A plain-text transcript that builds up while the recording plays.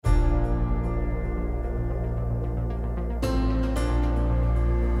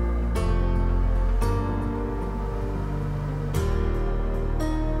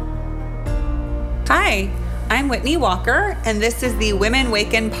Hi, I'm Whitney Walker, and this is the Women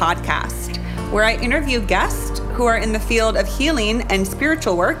Waken podcast, where I interview guests who are in the field of healing and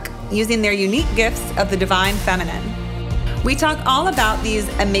spiritual work using their unique gifts of the divine feminine. We talk all about these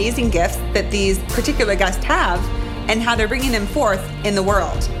amazing gifts that these particular guests have and how they're bringing them forth in the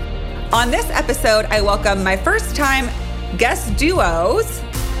world. On this episode, I welcome my first-time guest duos.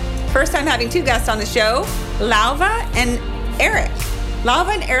 First time having two guests on the show, Lauva and Eric.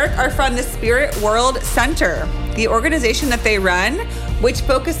 Lauva and Eric are from the Spirit World Center, the organization that they run, which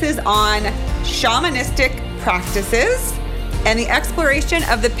focuses on shamanistic practices and the exploration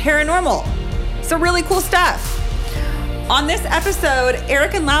of the paranormal. So really cool stuff. On this episode,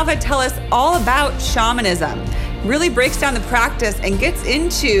 Eric and Lauva tell us all about shamanism, really breaks down the practice and gets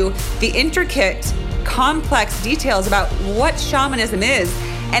into the intricate, complex details about what shamanism is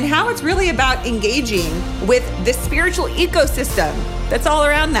and how it's really about engaging with the spiritual ecosystem that's all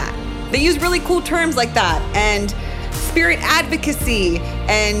around that. They use really cool terms like that, and spirit advocacy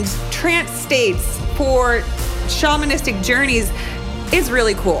and trance states for shamanistic journeys is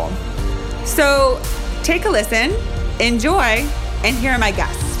really cool. So take a listen, enjoy, and here are my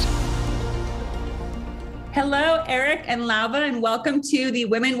guests. Hello, Eric and Lauva, and welcome to the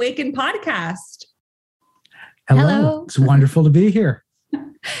Women Waken podcast. Hello. It's wonderful to be here.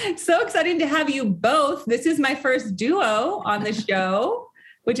 So exciting to have you both. This is my first duo on the show,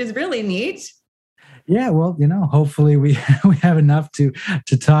 which is really neat. Yeah, well, hopefully we have enough to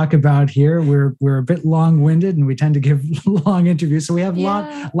talk about here. We're a bit long-winded and we tend to give long interviews, so we have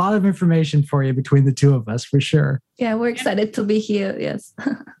a lot of information for you between the two of us for sure. Yeah, we're excited to be here. Yes.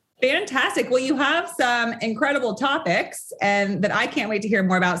 Fantastic. Well, you have some incredible topics and that I can't wait to hear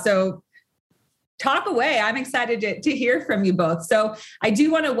more about. So talk away. I'm excited to hear from you both. So I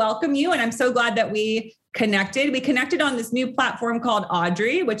do want to welcome you, and I'm so glad that we connected. We connected on this new platform called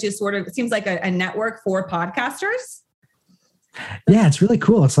Audrey, which is it seems like a network for podcasters. Yeah, it's really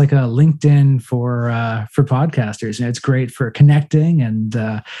cool. It's like a LinkedIn for podcasters. And it's great for connecting. And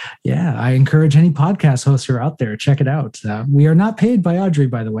I encourage any podcast hosts who are out there, check it out. We are not paid by Audrey,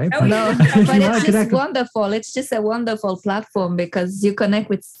 by the way. But it's just wonderful. It's just a wonderful platform because you connect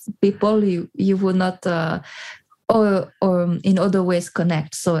with people you would not, or in other ways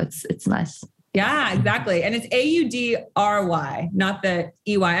connect. So it's nice. Yeah, exactly. And it's AUDRY, not the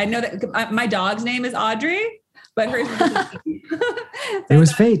EY. I know that my dog's name is Audrey, but hers is it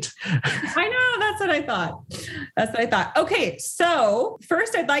was fate. I know. That's what I thought. Okay. So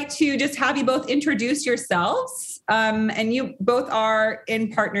first I'd like to just have you both introduce yourselves. And you both are in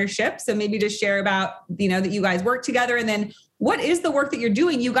partnership. So maybe just share about, that you guys work together, and then what is the work that you're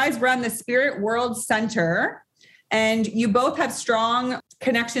doing? You guys run the Spirit World Center, and you both have strong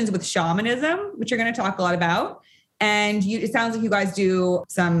connections with shamanism, which you're going to talk a lot about. And it sounds like you guys do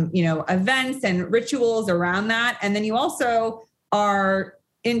some, events and rituals around that. And then you also are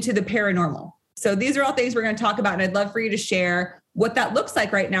into the paranormal. So these are all things we're going to talk about. And I'd love for you to share what that looks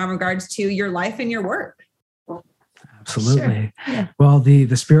like right now in regards to your life and your work. Absolutely. Sure. Yeah. Well,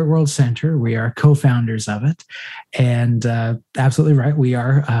 the Spirit World Center, we are co-founders of it. And absolutely right. We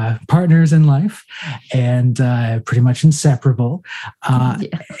are partners in life and pretty much inseparable.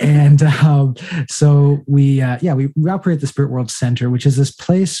 So we operate the Spirit World Center, which is this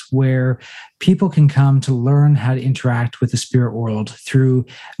place where people can come to learn how to interact with the spirit world through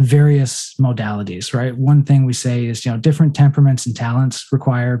various modalities, right? One thing we say is, different temperaments and talents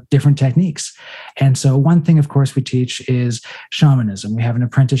require different techniques. And so one thing, of course, we teach is shamanism. We have an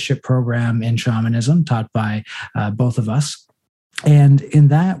apprenticeship program in shamanism taught by both of us. And in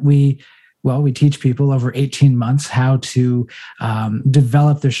that, we teach people over 18 months how to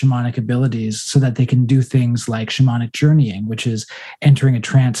develop their shamanic abilities so that they can do things like shamanic journeying, which is entering a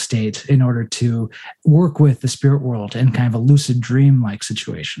trance state in order to work with the spirit world in kind of a lucid dream-like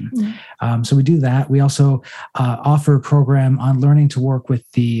situation. Mm-hmm. So we do that. We also offer a program on learning to work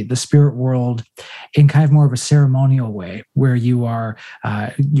with the spirit world in kind of more of a ceremonial way, where you're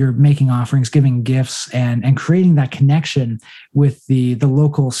making offerings, giving gifts, and creating that connection with the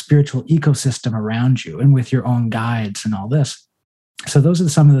local spiritual ecosystem around you and with your own guides and all this. So those are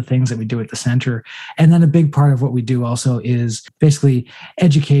some of the things that we do at the center. And then a big part of what we do also is basically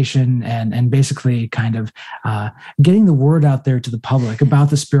education and basically kind of getting the word out there to the public about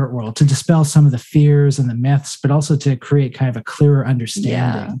the spirit world, to dispel some of the fears and the myths, but also to create kind of a clearer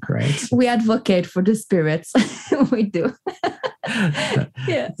understanding, right? We advocate for the spirits. We do.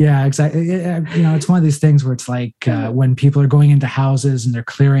 Yeah, exactly. It's one of these things where it's like when people are going into houses and they're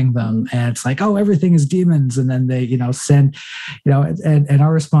clearing them and it's like, oh, everything is demons. And then they, send, and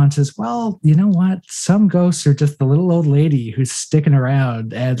our response is, well, you know what? Some ghosts are just the little old lady who's sticking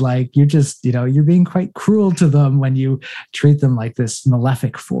around, and like you're just, you're being quite cruel to them when you treat them like this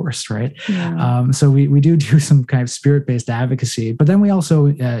malefic force, right? Yeah. So we do some kind of spirit-based advocacy, but then we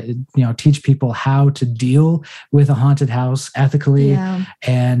also teach people how to deal with a haunted house ethically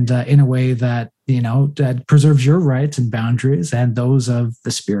and in a way that that preserves your rights and boundaries and those of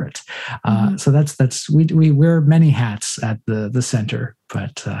the spirit. So we wear many hats at the center.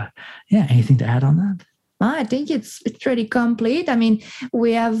 But anything to add on that? I think it's pretty complete. I mean,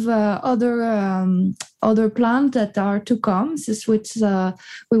 we have other plans that are to come. This which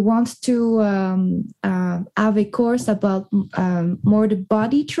we want to have a course about more the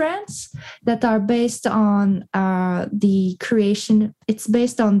body trance that are based on the creation. It's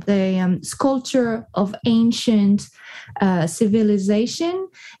based on the sculpture of ancient civilization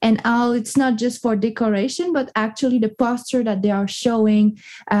and how it's not just for decoration, but actually the posture that they are showing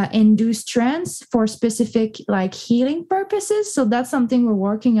induce trance for specific like healing purposes. So that's something we're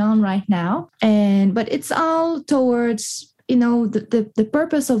working on right now. But it's all towards the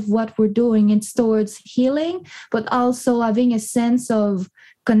purpose of what we're doing. It's towards healing, but also having a sense of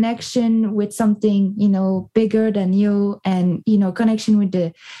connection with something bigger than you, and connection with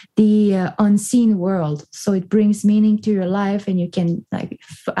the unseen world. So it brings meaning to your life, and you can like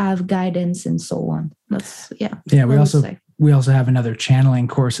have guidance and so on. That's we also have another channeling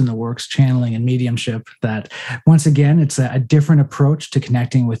course in the works, channeling and mediumship, that once again, it's a different approach to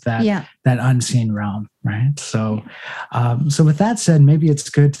connecting with that unseen realm, right? So so with that said, maybe it's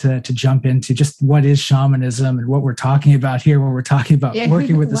good to jump into just what is shamanism and what we're talking about here when we're talking about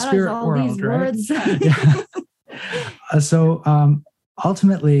working with the spirit world, right? So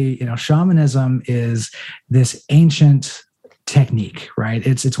ultimately, shamanism is this ancient technique, right?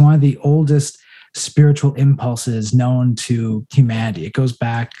 It's one of the oldest spiritual impulses known to humanity. It goes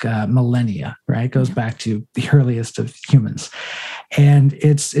back millennia, right? It goes back to the earliest of humans. And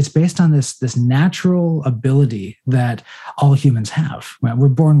it's based on this natural ability that all humans have. We're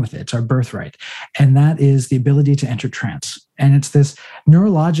born with it. It's our birthright. And that is the ability to enter trance. And it's this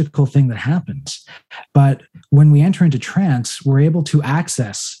neurological thing that happens. But when we enter into trance, we're able to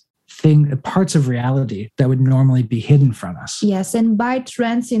access parts of reality that would normally be hidden from us. Yes, and by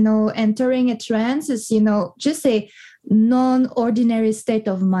trance, entering a trance is, just a non-ordinary state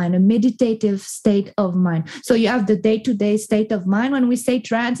of mind, a meditative state of mind. So you have the day-to-day state of mind. When we say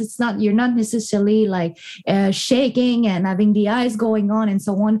trance, you're not necessarily like shaking and having the eyes going on and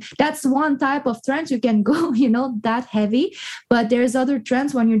so on. That's one type of trance. You can go, that heavy, but there's other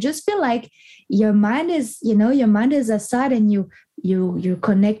trance when you just feel like your mind is aside, and you're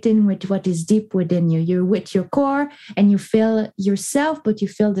connecting with what is deep within you. You're with your core and you feel yourself, but you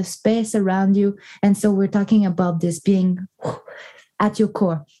feel the space around you. And so we're talking about this being at your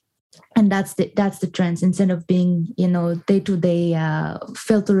core. And that's the trance, instead of being, day-to-day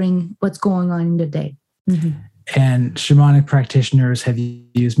filtering what's going on in the day. Mm-hmm. And shamanic practitioners have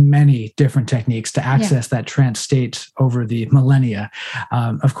used many different techniques to access that trance state over the millennia.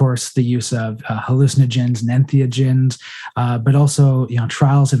 Of course, the use of hallucinogens and entheogens, but also,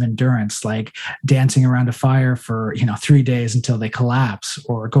 trials of endurance, like dancing around a fire for, 3 days until they collapse,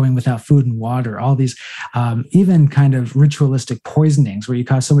 or going without food and water, all these, even kind of ritualistic poisonings where you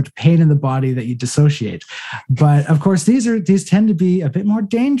cause so much pain in the body that you dissociate. But of course, these tend to be a bit more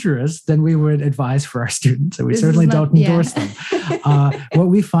dangerous than we would advise for our students. We certainly don't endorse them. What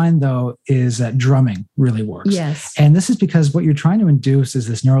we find, though, is that drumming really works. Yes. And this is because what you're trying to induce is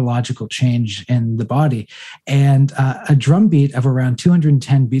this neurological change in the body. And a drum beat of around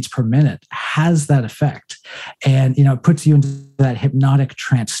 210 beats per minute has that effect. And, it puts you into that hypnotic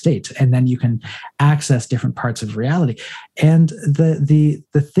trance state. And then you can access different parts of reality. And the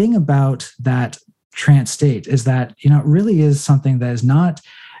thing about that trance state is that, it really is something that is not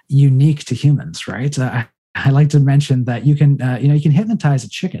unique to humans, right? I like to mention that you can hypnotize a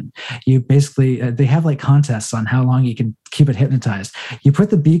chicken. You basically, they have like contests on how long you can keep it hypnotized. You put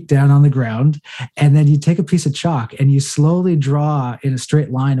the beak down on the ground, and then you take a piece of chalk and you slowly draw in a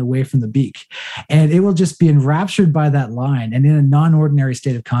straight line away from the beak. And it will just be enraptured by that line and in a non-ordinary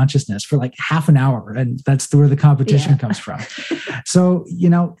state of consciousness for like half an hour. And that's where the competition comes from. So,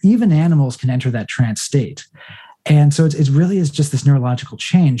 even animals can enter that trance state. And so it really is just this neurological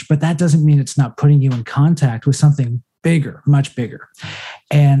change, but that doesn't mean it's not putting you in contact with something bigger, much bigger.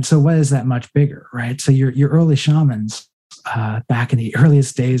 And so what is that much bigger, right? So your early shamans back in the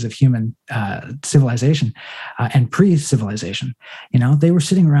earliest days of human civilization and pre-civilization. They were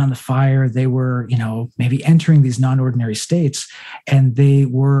sitting around the fire. They were, maybe entering these non-ordinary states, and they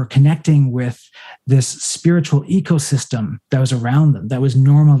were connecting with this spiritual ecosystem that was around them that was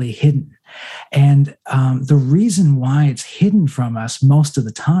normally hidden. And the reason why it's hidden from us most of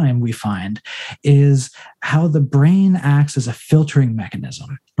the time, we find, is how the brain acts as a filtering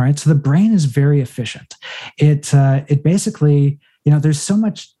mechanism, right? So the brain is very efficient. It basically, there's so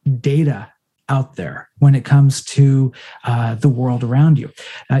much data out there when it comes to the world around you.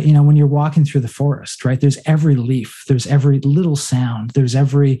 When you're walking through the forest, right, there's every leaf, there's every little sound, there's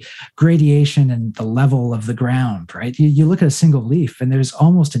every gradation and the level of the ground, right? You look at a single leaf and there's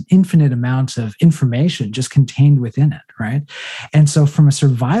almost an infinite amount of information just contained within it, right? And so from a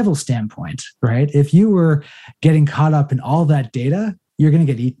survival standpoint, right, if you were getting caught up in all that data, you're going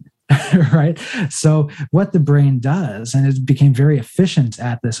to get eaten. Right. So what the brain does, and it became very efficient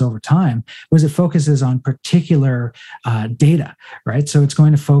at this over time, was it focuses on particular data, right? So it's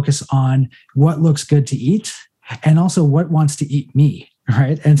going to focus on what looks good to eat and also what wants to eat me.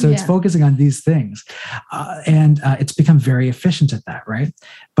 Right. And so it's focusing on these things. And it's become very efficient at that. Right.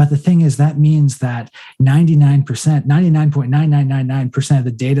 But the thing is, that means that 99.9999% of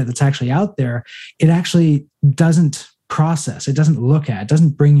the data that's actually out there, it actually doesn't process, it doesn't look at, it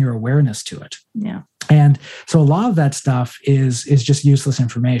doesn't bring your awareness to it. Yeah. And so a lot of that stuff is just useless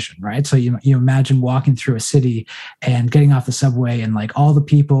information, right? So you imagine walking through a city and getting off the subway and like all the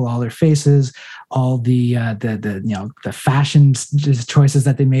people, all their faces, all the fashion choices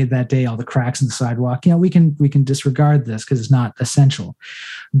that they made that day, all the cracks in the sidewalk. We can disregard this because it's not essential.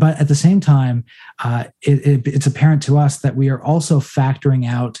 But at the same time, it's apparent to us that we are also factoring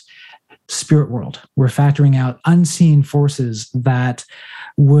out spirit world. We're factoring out unseen forces that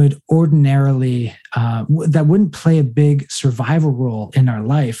would ordinarily, that wouldn't play a big survival role in our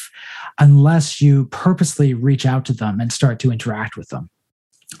life unless you purposely reach out to them and start to interact with them.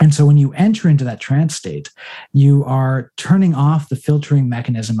 And so when you enter into that trance state, you are turning off the filtering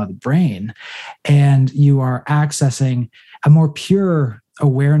mechanism of the brain, and you are accessing a more pure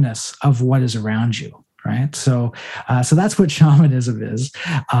awareness of what is around you. Right. So that's what shamanism is.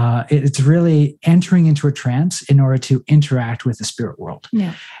 It's really entering into a trance in order to interact with the spirit world.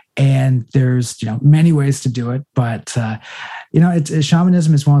 Yeah. And there's, many ways to do it. But,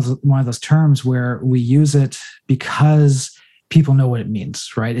 shamanism is one of those terms where we use it because people know what it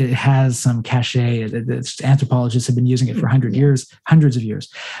means, right? It has some cachet. Anthropologists have been using it for hundreds of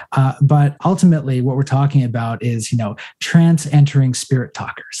years. But ultimately, what we're talking about is, trance entering spirit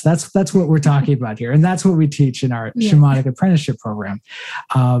talkers. That's what we're talking about here, and that's what we teach in our shamanic apprenticeship program.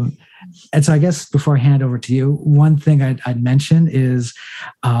 And so, I guess before I hand over to you, one thing I'd mention is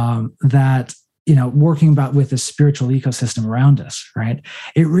that, working with the spiritual ecosystem around us, right?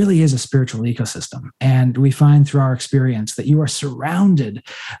 It really is a spiritual ecosystem. And we find through our experience that you are surrounded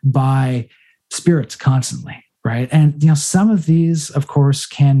by spirits constantly, right? And, some of these, of course,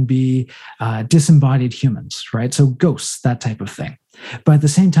 can be disembodied humans, right? So ghosts, that type of thing. But at the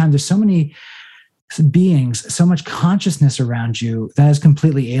same time, there's so many beings, so much consciousness around you that is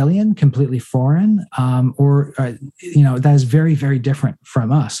completely alien, completely foreign, or that is very, very different from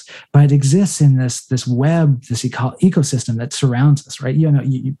us. But it exists in this web, this ecosystem that surrounds us, right? You're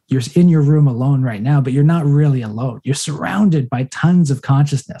in your room alone right now, but you're not really alone. You're surrounded by tons of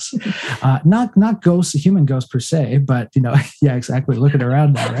consciousness, not ghosts, human ghosts per se, but yeah, exactly. Looking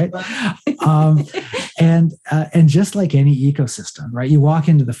around now, right? And just like any ecosystem, right? You walk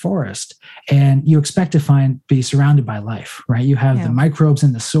into the forest and you expect to be surrounded by life, right? You have the microbes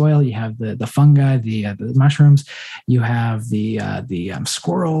in the soil, you have the fungi, the mushrooms, you have the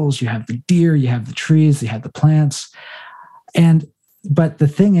squirrels, you have the deer, you have the trees, you have the plants. But the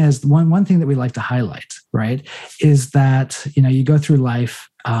thing is, one thing that we like to highlight, right, is that, you go through life,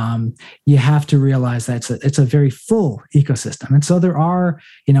 you have to realize that it's a very full ecosystem. And so there are,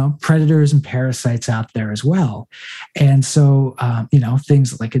 predators and parasites out there as well. And so,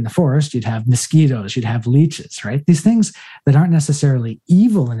 things like in the forest, you'd have mosquitoes, you'd have leeches, right? These things that aren't necessarily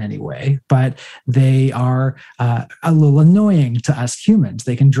evil in any way, but they are a little annoying to us humans.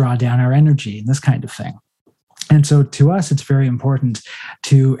 They can draw down our energy and this kind of thing. And so to us, it's very important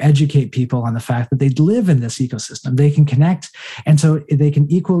to educate people on the fact that they live in this ecosystem. They can connect. And so they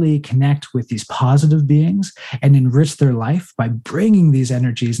can equally connect with these positive beings and enrich their life by bringing these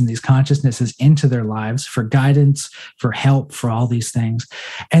energies and these consciousnesses into their lives for guidance, for help, for all these things.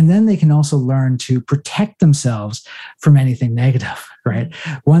 And then they can also learn to protect themselves from anything negative, right?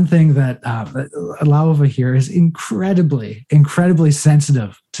 One thing that Laova here is incredibly, incredibly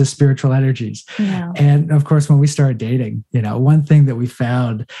sensitive to spiritual energies. Yeah. And of course, when we started dating, one thing that we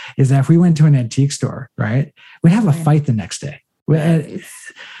found is that if we went to an antique store, right, we'd have a fight the next day.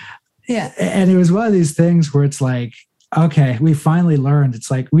 Yeah. And it was one of these things where it's like, okay, we finally learned.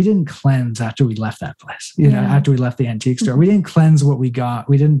 It's like we didn't cleanse after we left that place, after we left the antique store. We didn't cleanse what we got.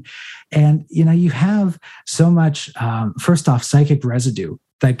 We didn't. And, you have so much, first off, psychic residue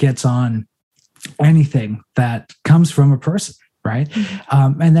that gets on anything that comes from a person. Right.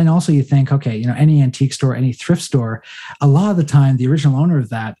 Mm-hmm. And then also you think, okay, any antique store, any thrift store, a lot of the time, the original owner of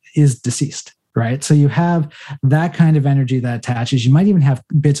that is deceased. Right. So you have that kind of energy that attaches. You might even have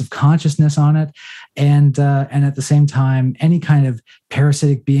bits of consciousness on it. And at the same time, any kind of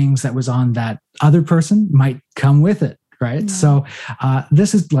parasitic beings that was on that other person might come with it. Right. Yeah. So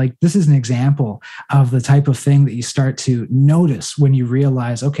this is an example of the type of thing that you start to notice when you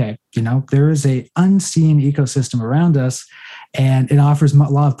realize, okay, there is a unseen ecosystem around us, and it offers a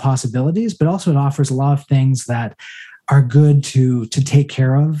lot of possibilities, but also it offers a lot of things that are good to take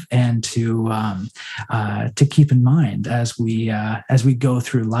care of and to keep in mind as we go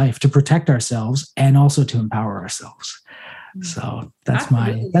through life, to protect ourselves and also to empower ourselves. So that's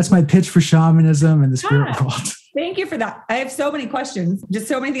my pitch for shamanism and the spirit world. Thank you for that. I have so many questions, just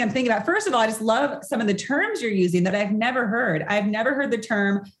so many things I'm thinking about. First of all, I just love some of the terms you're using that I've never heard. I've never heard the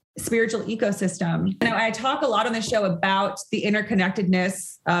term spiritual ecosystem. I talk a lot on the show about the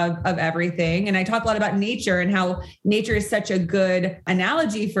interconnectedness of everything. And I talk a lot about nature and how nature is such a good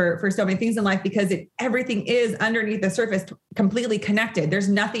analogy for so many things in life, because everything is underneath the surface completely connected. There's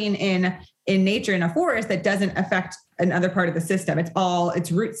nothing in nature, in a forest, that doesn't affect another part of the system.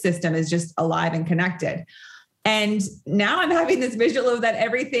 Its root system is just alive and connected. And now I'm having this visual of that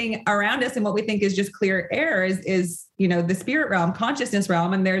everything around us and what we think is just clear air is the spirit realm, consciousness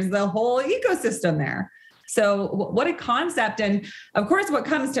realm, and there's the whole ecosystem there. So what a concept. And of course, what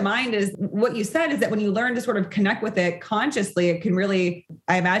comes to mind is what you said, is that when you learn to sort of connect with it consciously, it can really,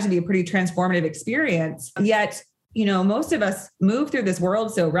 I imagine, be a pretty transformative experience. Yet, most of us move through this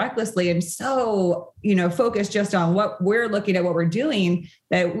world so recklessly and so, focused just on what we're looking at, what we're doing,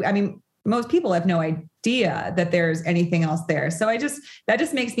 that, most people have no idea that there's anything else there. So that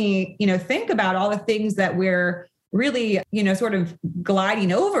just makes me, think about all the things that we're really, sort of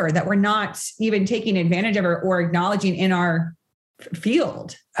gliding over, that we're not even taking advantage of or acknowledging in our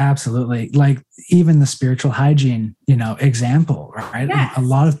field. Absolutely. Like even the spiritual hygiene, example, right? Yes. A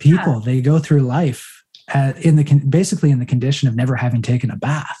lot of people, they go through life basically in the condition of never having taken a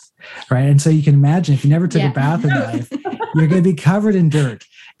bath. Right. And so you can imagine, if you never took a bath in life, you're going to be covered in dirt.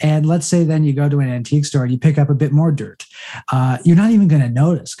 And let's say then you go to an antique store and you pick up a bit more dirt. You're not even going to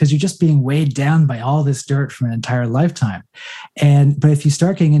notice, because you're just being weighed down by all this dirt from an entire lifetime. But if you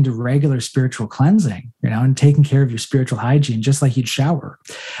start getting into regular spiritual cleansing, and taking care of your spiritual hygiene, just like you'd shower,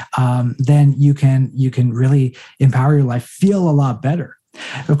 then you can really empower your life, feel a lot better.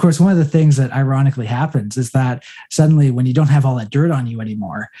 Of course, one of the things that ironically happens is that suddenly, when you don't have all that dirt on you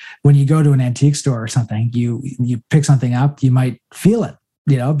anymore, when you go to an antique store or something, you pick something up, you might feel it,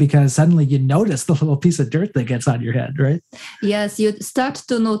 because suddenly you notice the little piece of dirt that gets on your head, right? Yes, you start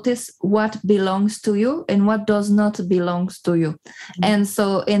to notice what belongs to you and what does not belong to you. Mm-hmm. And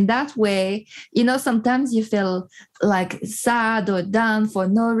so in that way, sometimes you feel like sad or down for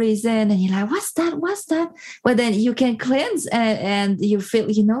no reason. And you're like, what's that? But then you can cleanse and you feel,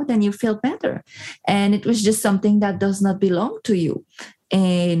 then you feel better. And it was just something that does not belong to you.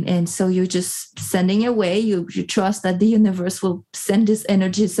 And so you're just sending away. You trust that the universe will send this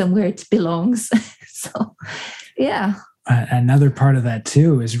energy somewhere it belongs. So, yeah. Another part of that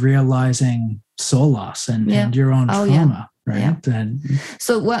too is realizing soul loss and your own trauma, right? Yeah. And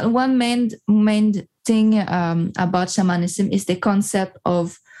so one main thing about shamanism is the concept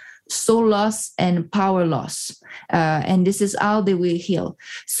of soul loss and power loss, and this is how they will heal.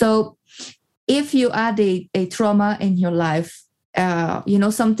 So, if you add a trauma in your life,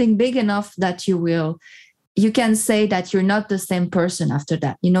 something big enough that you can say that you're not the same person after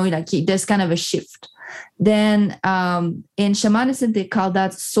that, like there's kind of a shift. Then in shamanism, they call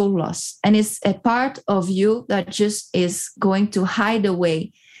that soul loss. And it's a part of you that just is going to hide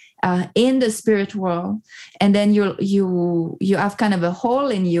away in the spirit world. And then you have kind of a hole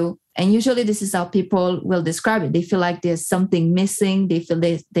in you. And usually this is how people will describe it. They feel like there's something missing. They feel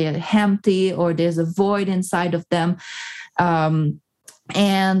they're empty, or there's a void inside of them.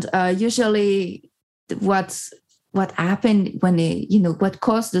 Usually what happened when what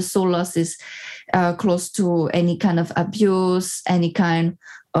caused the soul loss is close to any kind of abuse, any kind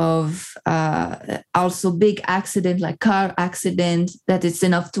of also big accident like car accident that it's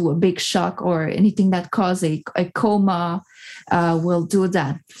enough to a big shock, or anything that causes a coma will do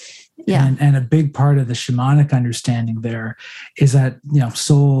that. Yeah. And a big part of the shamanic understanding there is that,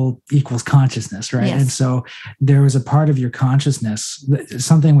 soul equals consciousness, right? Yes. And so there was a part of your consciousness,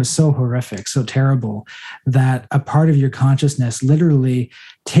 something was so horrific, so terrible, that a part of your consciousness literally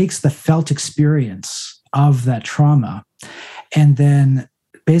takes the felt experience of that trauma and then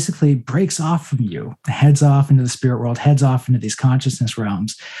basically breaks off from you, heads off into the spirit world, heads off into these consciousness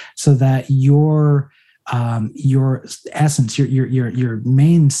realms, so that your essence, your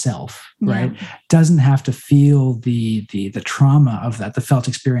main self, right, doesn't have to feel the trauma of that, the felt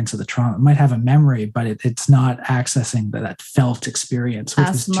experience of the trauma. It might have a memory, but it's not accessing that felt experience, which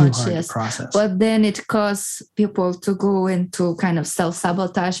was too hard to process. But then it causes people to go into kind of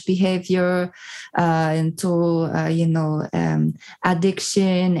self-sabotage behavior, into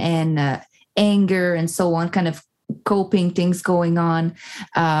addiction and anger and so on, kind of coping things going on,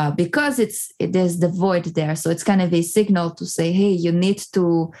 because there's the void there. So it's kind of a signal to say, hey, you need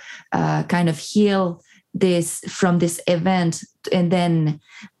to kind of heal this from this event. And then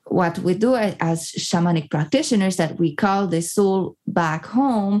what we do as shamanic practitioners, that we call the soul back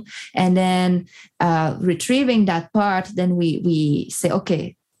home, and then retrieving that part, then we say,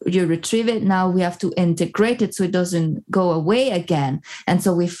 okay, you retrieve it. Now we have to integrate it so it doesn't go away again. And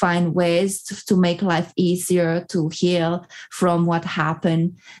so we find ways to make life easier, to heal from what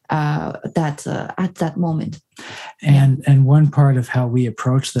happened at that moment. And one part of how we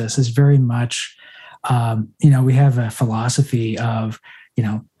approach this is very much, we have a philosophy of,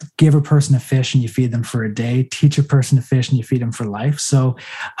 give a person a fish and you feed them for a day, teach a person to fish and you feed them for life. So,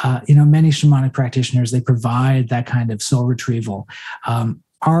 many shamanic practitioners, they provide that kind of soul retrieval.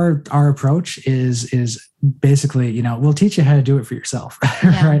 Our approach is basically, we'll teach you how to do it for yourself,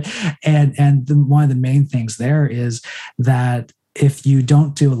 right? And one of the main things there is that if you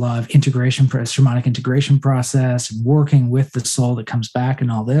don't do a lot of shamanic integration process, and working with the soul that comes back and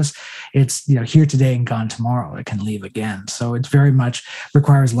all this, it's, here today and gone tomorrow. It can leave again. So it's very much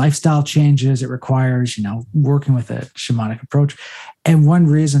requires lifestyle changes. It requires, working with a shamanic approach. And one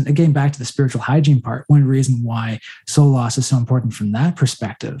reason, again, back to the spiritual hygiene part, one reason why soul loss is so important from that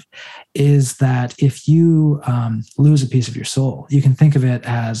perspective is that if you lose a piece of your soul, you can think of it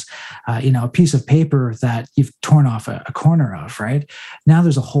as, a piece of paper that you've torn off a corner of, right? Now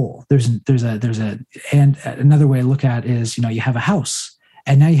there's a hole. And another way to look at it is, you have a house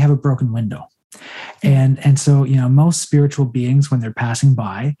and now you have a broken window. And so, most spiritual beings, when they're passing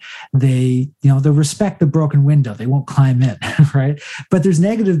by, they'll respect the broken window. They won't climb in, right? But there's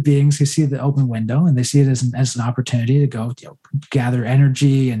negative beings who see the open window and they see it as an opportunity to go, gather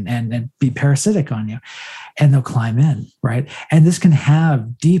energy and be parasitic on you, and they'll climb in, right? And this can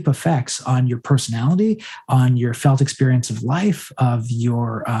have deep effects on your personality, on your felt experience of life, of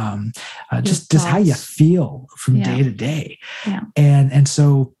your just how you feel from day to day. Yeah. And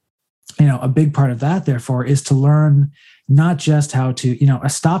so, a big part of that, therefore, is to learn not just how to, a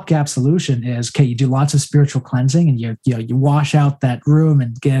stopgap solution is, okay, you do lots of spiritual cleansing and you wash out that room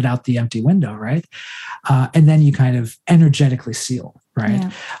and get it out the empty window, right? And then you kind of energetically seal,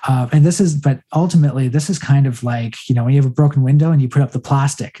 right? Yeah. But ultimately, this is kind of like, when you have a broken window and you put up the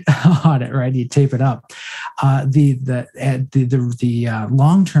plastic on it, right? You tape it up. The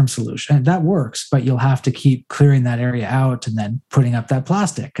long-term solution, that works, but you'll have to keep clearing that area out and then putting up that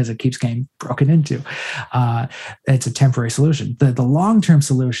plastic because it keeps getting broken into. It's a temporary solution. The long-term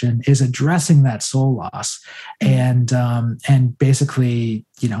solution is addressing that soul loss and basically,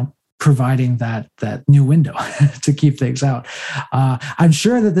 providing that new window to keep things out. I'm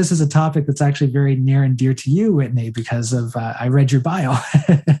sure that this is a topic that's actually very near and dear to you, Whitney, because of I read your bio,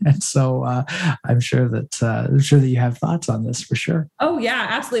 and so I'm sure that you have thoughts on this for sure. Oh yeah,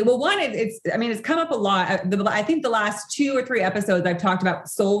 absolutely. Well, one, it's come up a lot. I think the last 2 or 3 episodes I've talked about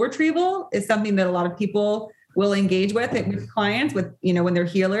soul retrieval is something that a lot of people will engage with clients with when they're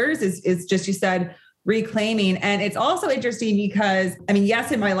healers. Is just, you said, reclaiming. And it's also interesting because,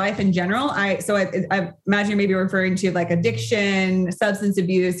 yes, in my life in general, I imagine you're maybe referring to like addiction, substance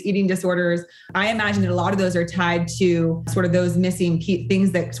abuse, eating disorders. I imagine that a lot of those are tied to sort of those missing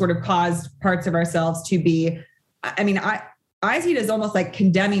things that sort of caused parts of ourselves to be, I see it as almost like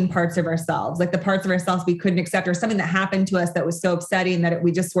condemning parts of ourselves, like the parts of ourselves we couldn't accept, or something that happened to us that was so upsetting that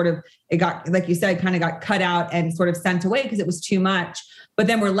we just it got, like you said, kind of got cut out and sort of sent away because it was too much. But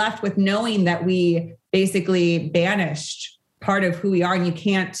then we're left with knowing that we basically banished part of who we are, and you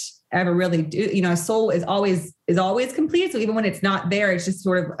can't ever really do, a soul is always complete. So even when it's not there, it's just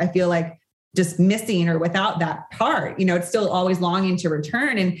sort of, I feel like just missing or without that part. It's still always longing to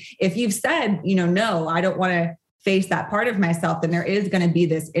return. And if you've said, no, I don't want to face that part of myself, then there is going to be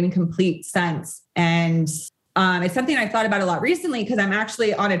this incomplete sense. And it's something I thought about a lot recently, because I'm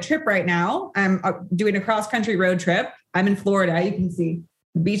actually on a trip right now. I'm doing a cross-country road trip. I'm in Florida. You can see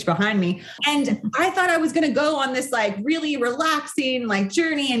the beach behind me. And I thought I was going to go on this like really relaxing like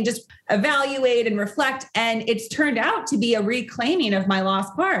journey and just evaluate and reflect. And it's turned out to be a reclaiming of my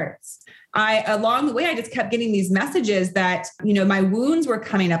lost parts. Along the way, I just kept getting these messages that, my wounds were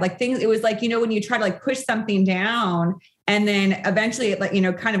coming up, like things. It was like, when you try to like push something down, and then eventually it like,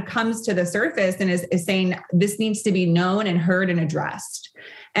 kind of comes to the surface and is saying, this needs to be known and heard and addressed.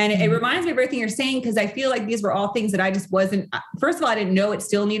 And it reminds me of everything you're saying, because I feel like these were all things that I just wasn't, first of all, I didn't know it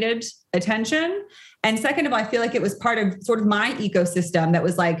still needed attention. And second of all, I feel like it was part of sort of my ecosystem that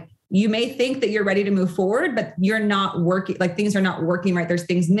was like, you may think that you're ready to move forward, but you're not working, like things are not working right. There's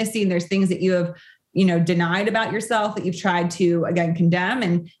things missing. There's things that you have, denied about yourself that you've tried to, again, condemn.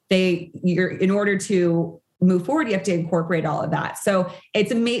 And in order to move forward, you have to incorporate all of that. So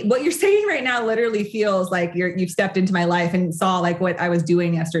it's amazing. What you're saying right now literally feels like you've stepped into my life and saw like what I was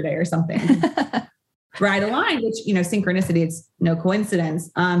doing yesterday or something. Right aligned, which, synchronicity, it's no coincidence.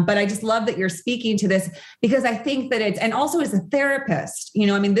 But I just love that you're speaking to this, because I think that and also as a therapist,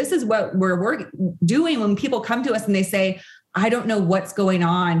 this is what we're doing when people come to us and they say, I don't know what's going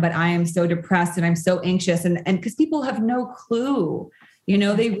on, but I am so depressed and I'm so anxious. And because people have no clue.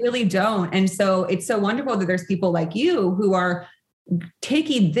 They really don't. And so it's so wonderful that there's people like you who are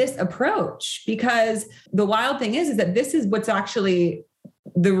taking this approach, because the wild thing is that this is what's actually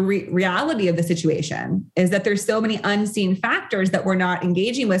the reality of the situation, is that there's so many unseen factors that we're not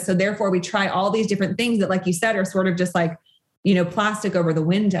engaging with. So therefore we try all these different things that, like you said, are sort of just like, plastic over the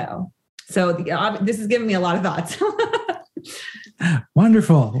window. So this is giving me a lot of thoughts.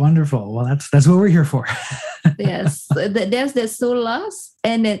 Wonderful. Well, that's what we're here for. Yes, there's the soul loss,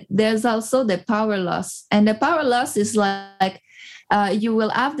 and there's also the power loss. And the power loss is like you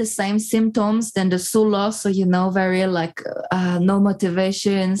will have the same symptoms than the soul loss. So, very like no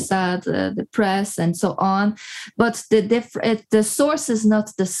motivation, sad, depressed, and so on. But the source is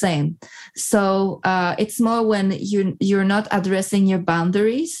not the same. So it's more when you're not addressing your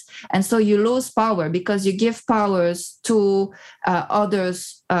boundaries. And so you lose power because you give powers to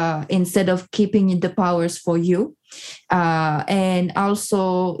others instead of keeping the powers for you. And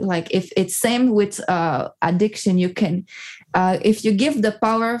also, like if it's same with addiction, you can if you give the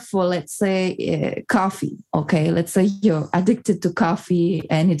power for, let's say, coffee, okay, let's say you're addicted to coffee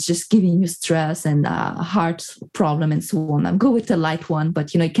and it's just giving you stress and heart problem and so on. I'll go with the light one,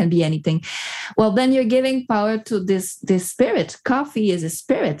 but it can be anything. Well, then you're giving power to this spirit. Coffee is a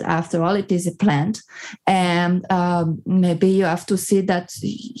spirit, after all. It is a plant, and maybe you have to see that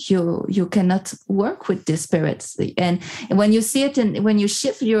you cannot work with this spirit. And when you see it, and when you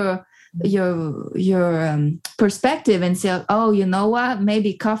shift your perspective and say, oh, you know what,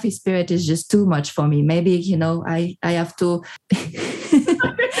 maybe coffee spirit is just too much for me. Maybe, I have to. Is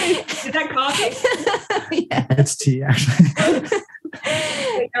that coffee? Yeah. It's tea, actually.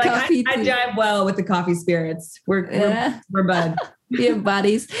 Like, I jive well with the coffee spirits. We're bud. Your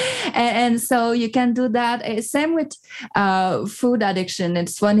bodies. And so you can do that. Same with food addiction.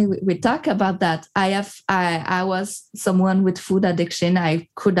 It's funny, we talk about that. I was someone with food addiction. I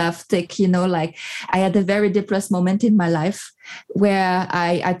could have taken, I had a very depressed moment in my life where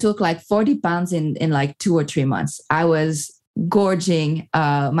I took like 40 pounds in like 2 or 3 months. I was gorging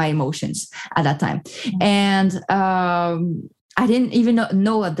my emotions at that time. And I didn't even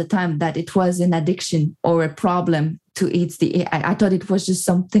know at the time that it was an addiction or a problem to eat. I thought it was just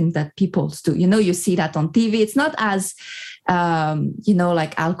something that people do. You see that on TV. It's not as,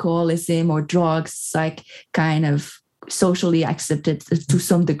 like alcoholism or drugs. It's like kind of socially accepted to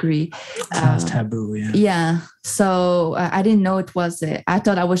some degree. Sounds taboo, yeah. Yeah. So I didn't know it was. I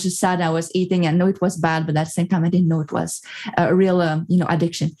thought I was just sad. I was eating. I know it was bad, but at the same time, I didn't know it was a real,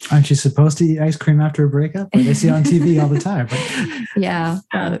 addiction. Aren't you supposed to eat ice cream after a breakup? Like they see it on TV all the time. Yeah.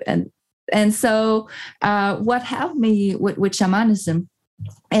 And so what helped me with shamanism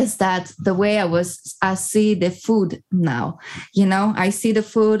is that the way I see the food now, I see the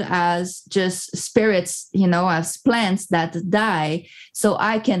food as just spirits, as plants that die so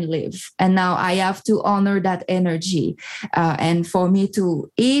I can live. And now I have to honor that energy. And for me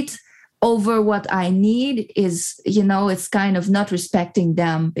to eat over what I need is, it's kind of not respecting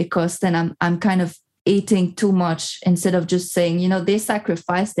them, because then I'm kind of eating too much instead of just saying, they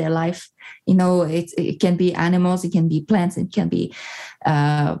sacrifice their life. It can be animals, it can be plants, it can be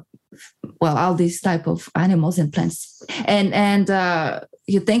all these type of animals and plants. And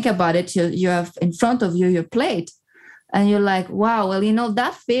you think about it, you have in front of you your plate, and you're like, wow, well,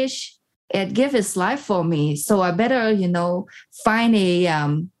 that fish, it gave its life for me. So I better,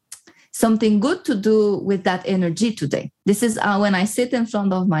 find something good to do with that energy today. This is when I sit in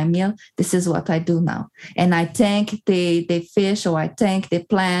front of my meal, this is what I do now. And I thank the fish, or I thank the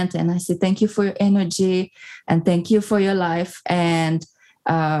plant, and I say, thank you for your energy and thank you for your life. And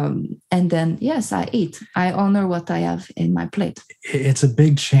then, yes, I eat. I honor what I have in my plate. It's a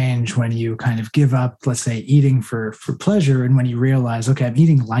big change when you kind of give up, let's say, eating for pleasure, and when you realize, okay, I'm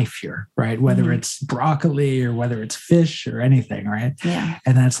eating life here, right? Whether it's broccoli or whether it's fish or anything, right? Yeah.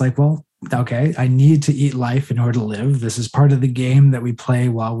 And that's like, well, okay, I need to eat life in order to live. This is part of the game that we play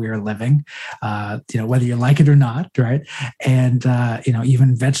while we are living, whether you like it or not, right? And,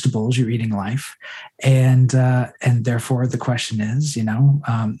 even vegetables, you're eating life. And therefore the question is,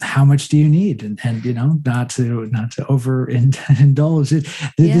 how much do you need? And not to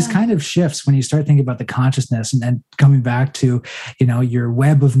overindulge. This kind of shifts when you start thinking about the consciousness, and then coming back to, your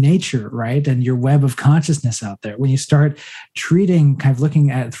web of nature, right? And your web of consciousness out there. When you start treating, kind of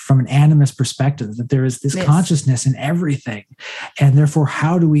looking at from an animist perspective, that there is this consciousness in everything, and therefore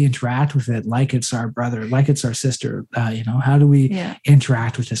how do we interact with it like it's our brother, like it's our sister? How do we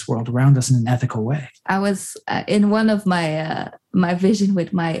interact with this world around us in an ethical way? I was in one of my vision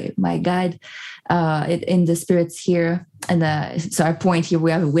with my guide in the spirits here, and so I point here.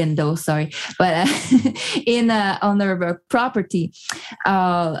 We have a window, sorry, but on our property,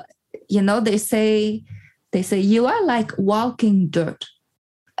 they say you are like walking dirt.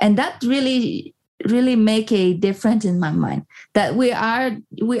 And that really, really make a difference in my mind, that we are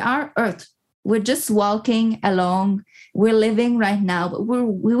earth. We're just walking along. We're living right now, but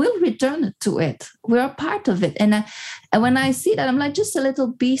we will return to it. We're a part of it. And when I see that, I'm like just a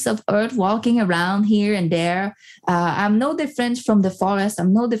little piece of earth walking around here and there. I'm no different from the forest.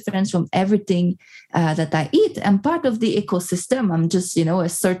 I'm no different from everything that I eat. I'm part of the ecosystem. I'm just, a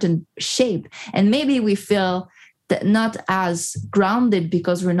certain shape. And maybe we feel not as grounded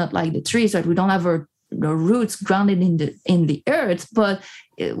because we're not like the trees, right? We don't have our roots grounded in the earth, but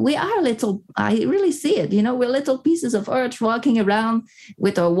we are little. I really see it. We're little pieces of earth walking around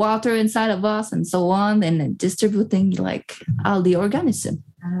with our water inside of us and so on, and distributing like all the organism.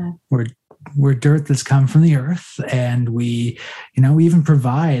 We're dirt that's come from the earth, and we even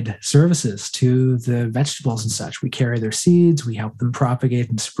provide services to the vegetables and such. We carry their seeds, we help them propagate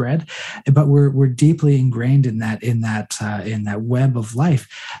and spread, but we're deeply ingrained in that web of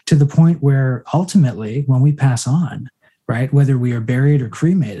life, to the point where ultimately, when we pass on, right, whether we are buried or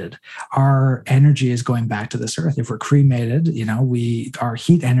cremated, our energy is going back to this earth. If we're cremated, our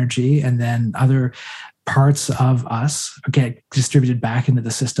heat energy and then other parts of us get distributed back into the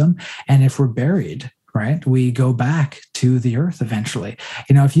system. And if we're buried, right, we go back to the earth eventually.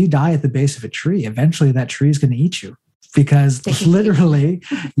 If you die at the base of a tree, eventually that tree is going to eat you, because literally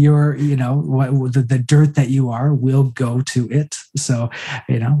the dirt that you are will go to it. So,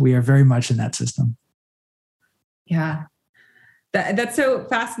 we are very much in that system. Yeah. That's so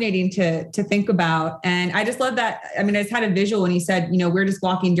fascinating to think about. And I just love that. I mean, I just had a visual when you said, we're just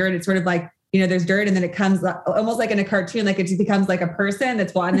walking dirt. It's sort of like, there's dirt, and then it comes almost like in a cartoon, like it just becomes like a person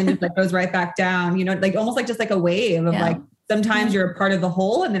that's walking and then just like goes right back down, like almost like just like a wave of like, sometimes you're a part of the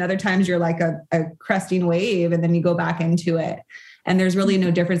whole, and then other times you're like a cresting wave, and then you go back into it. And there's really no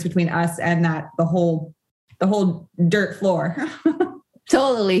difference between us and the whole dirt floor.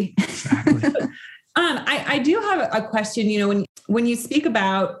 Totally. Exactly. I do have a question, when you speak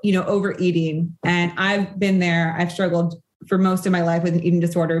about, overeating, and I've been there, I've struggled for most of my life with an eating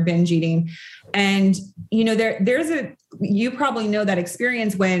disorder, binge eating. And, you probably know that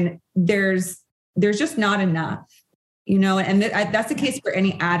experience when there's just not enough, and that's the case for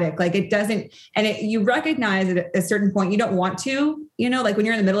any addict. Like it doesn't, and you recognize at a certain point, you don't want to, like when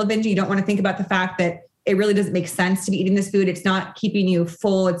you're in the middle of binge, you don't want to think about the fact that it really doesn't make sense to be eating this food. It's not keeping you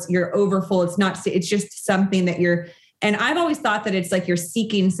full. You're over full. It's just something that and I've always thought that it's like you're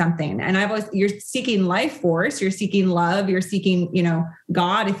seeking something, and you're seeking life force, you're seeking love, you're seeking,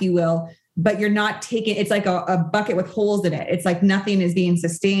 God, if you will, but you're not taking, it's like a bucket with holes in it. It's like nothing is being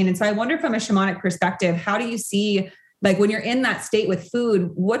sustained. And so I wonder, from a shamanic perspective, how do you see, like when you're in that state with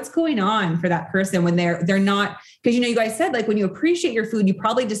food, what's going on for that person when they're not, because, you guys said, like when you appreciate your food, you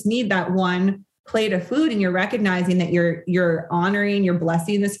probably just need that one plate of food, and you're recognizing that you're honoring, you're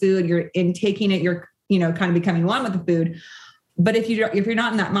blessing this food, you're intaking it, you're kind of becoming one with the food. But if you're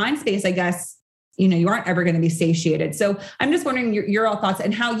not in that mind space, I guess, you aren't ever going to be satiated. So I'm just wondering your all thoughts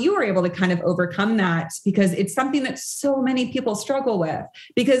and how you were able to kind of overcome that, because it's something that so many people struggle with,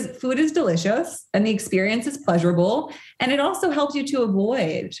 because food is delicious and the experience is pleasurable. And it also helps you to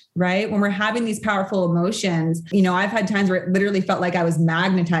avoid, right? When we're having these powerful emotions, I've had times where it literally felt like I was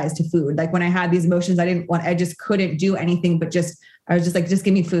magnetized to food. Like when I had these emotions, I just couldn't do anything, but I was just like, just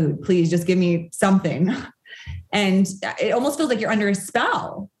give me food, please, just give me something. And it almost feels like you're under a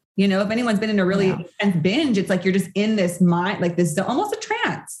spell. If anyone's been in a really intense binge, it's like you're just in this mind, like this almost a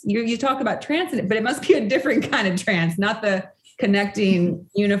trance. You talk about trance, but it must be a different kind of trance, not the connecting,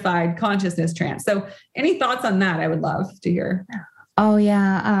 unified consciousness trance. So any thoughts on that? I would love to hear. Oh,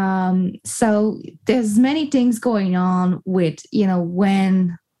 yeah. So there's many things going on with,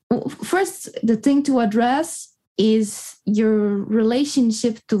 first, the thing to address is your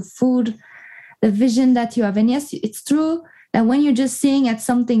relationship to food, the vision that you have. And yes, it's true that when you're just seeing at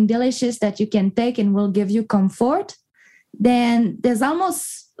something delicious that you can take and will give you comfort, then there's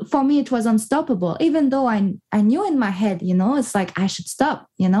almost, for me, it was unstoppable. Even though I knew in my head, it's like I should stop.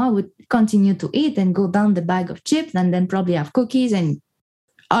 I would continue to eat and go down the bag of chips and then probably have cookies and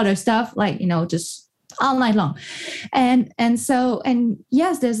other stuff, like, just all night long. And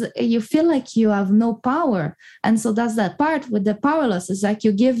yes, you feel like you have no power. And so that's that part with the powerless. It's like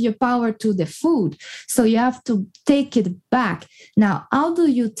you give your power to the food. So you have to take it back. Now, how do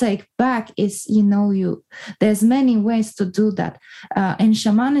you take back is, there's many ways to do that. In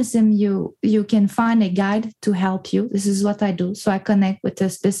shamanism, you can find a guide to help you. This is what I do. So I connect with a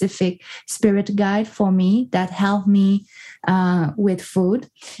specific spirit guide for me that helped me with food.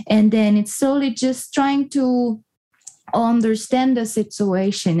 And then it's slowly just trying to understand the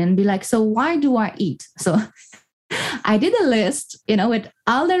situation and be like, so why do I eat? So I did a list, with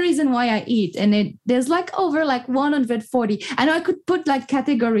all the reason why I eat. And there's over 140. I know I could put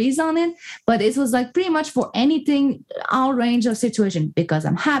categories on it, but it was pretty much for anything, all range of situation, because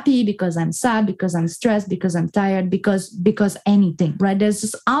I'm happy, because I'm sad, because I'm stressed, because I'm tired, because anything, right? There's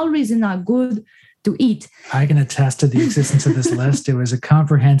just all reason are good to eat. I can attest to the existence of this list. It was a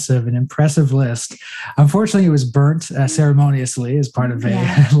comprehensive and impressive list. Unfortunately, it was burnt ceremoniously as part of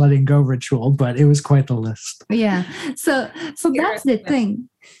a letting go ritual, but it was quite the list. Yeah. So that's the thing.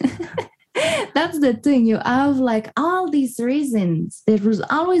 That's the thing. You have all these reasons. There will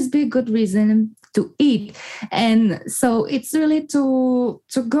always be a good reason to eat. And so it's really to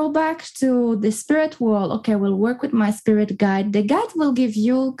go back to the spirit world. Okay, we'll work with my spirit guide. The guide will give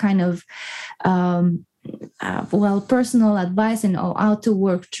you kind of personal advice and how to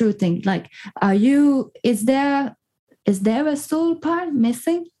work through things. Is there a soul part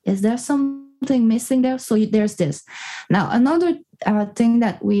missing? Is there something missing there? So there's this. Now, another thing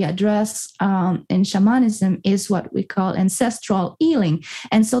that we address in shamanism is what we call ancestral healing.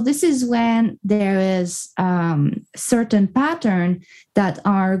 And so this is when there is certain pattern that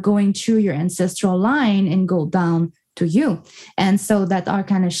are going through your ancestral line and go down to you. And so that are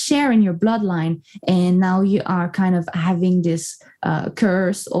kind of sharing your bloodline. And now you are kind of having this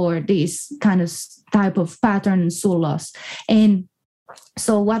curse or this kind of type of pattern and soul loss. And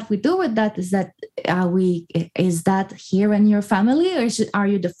so what we do with that is that is that here in your family, or are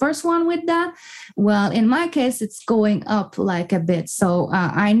you the first one with that? Well, in my case, it's going up a bit. So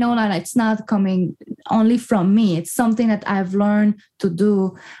I know that it's not coming only from me. It's something that I've learned to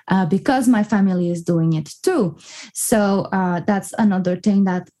do because my family is doing it too. So that's another thing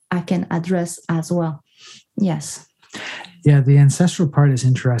that I can address as well. Yes. Yeah, the ancestral part is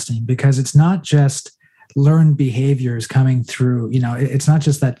interesting because it's not just learned behaviors coming through, it's not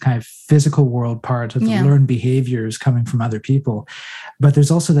just that kind of physical world part of the learned behaviors coming from other people, but there's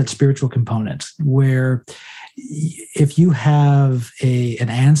also that spiritual component where if you have an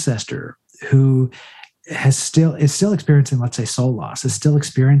ancestor who is still experiencing, let's say, soul loss, is still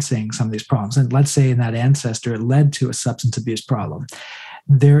experiencing some of these problems, and let's say in that ancestor it led to a substance abuse problem,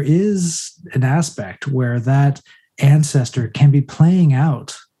 there is an aspect where that ancestor can be playing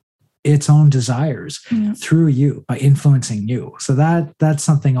out its own desires through you by influencing you. So that's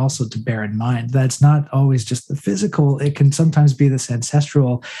something also to bear in mind. That's not always just the physical. It can sometimes be this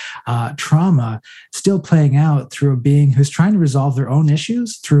ancestral trauma still playing out through a being who's trying to resolve their own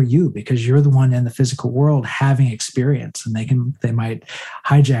issues through you, because you're the one in the physical world having experience, and they might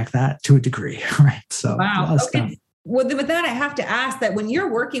hijack that to a degree, right? So wow. Okay. Well, with that, I have to ask that when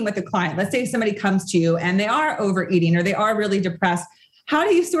you're working with a client, let's say somebody comes to you and they are overeating or they are really depressed, how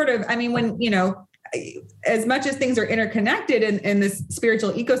do you when, as much as things are interconnected in this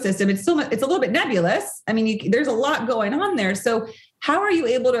spiritual ecosystem, it's a little bit nebulous. There's a lot going on there. So how are you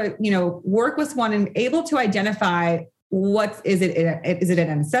able to, work with one and able to identify is it an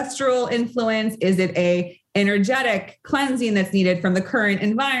ancestral influence? Is it a energetic cleansing that's needed from the current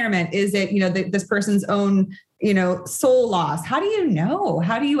environment? Is it, this person's own, soul loss? How do you know?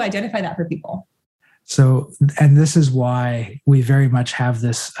 How do you identify that for people? So, and this is why we very much have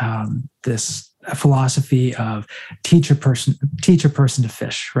this, philosophy of teach a person to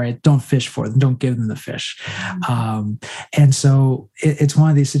fish, right? Don't fish for them. Don't give them the fish. And so it's one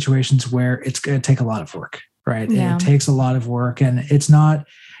of these situations where it's going to take a lot of work, right? Yeah. It takes a lot of work, and it's not,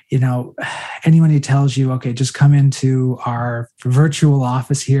 anyone who tells you, okay, just come into our virtual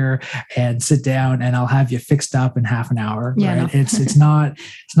office here and sit down and I'll have you fixed up in half an hour, right? No. It's not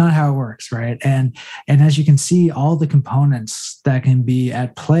how it works, right? And as you can see, all the components that can be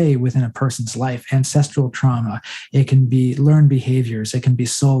at play within a person's life, ancestral trauma, it can be learned behaviors, it can be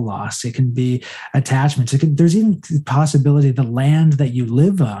soul loss, it can be attachments. There's even the possibility the land that you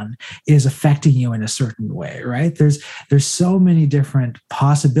live on is affecting you in a certain way, right? There's so many different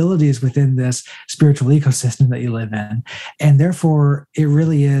possibilities within this spiritual ecosystem that you live in. And therefore, it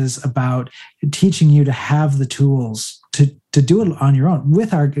really is about teaching you to have the tools to do it on your own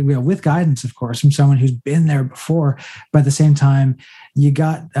with guidance, of course, from someone who's been there before. But at the same time,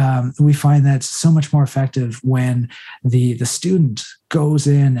 we find that it's so much more effective when the student goes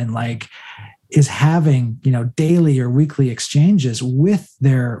in and is having, daily or weekly exchanges with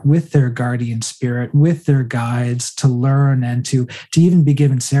their guardian spirit, with their guides, to learn and to even be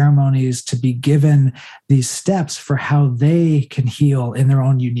given ceremonies, to be given these steps for how they can heal in their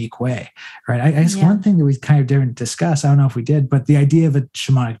own unique way, right? I guess one thing that we kind of didn't discuss, I don't know if we did, but the idea of a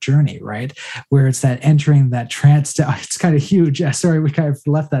shamanic journey, right? Where it's that entering that trance, it's kind of huge. Sorry, we kind of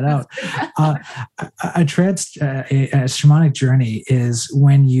left that out. A shamanic journey is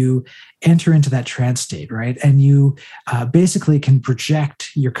when you enter into that trance state, right? And you basically can project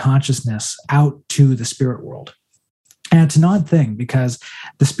your consciousness out to the spirit world. And it's an odd thing because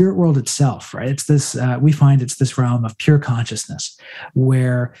the spirit world itself, right? It's this, we find it's this realm of pure consciousness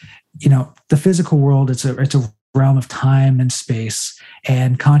where, the physical world, it's a realm of time and space,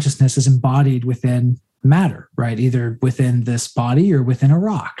 and consciousness is embodied within matter, right? Either within this body or within a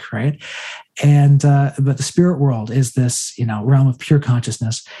rock, right? And but the spirit world is this, realm of pure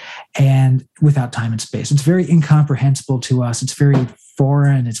consciousness and without time and space. It's very incomprehensible to us. It's very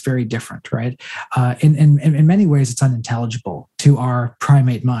foreign. It's very different, right? In many ways, it's unintelligible to our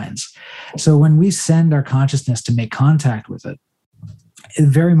primate minds. So when we send our consciousness to make contact with it,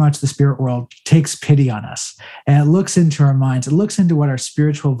 very much the spirit world takes pity on us, and it looks into our minds. It looks into what our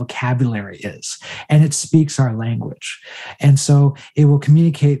spiritual vocabulary is, and it speaks our language. And so it will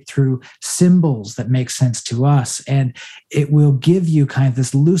communicate through symbols that make sense to us, and it will give you kind of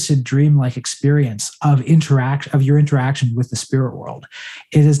this lucid dream-like experience of your interaction with the spirit world.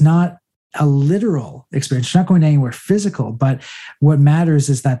 It is not a literal experience. It's not going anywhere physical, but what matters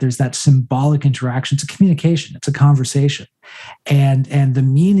is that there's that symbolic interaction. It's a communication. It's a conversation. And the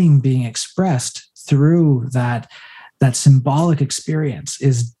meaning being expressed through that symbolic experience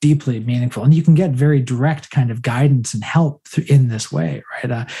is deeply meaningful. And you can get very direct kind of guidance and help in this way,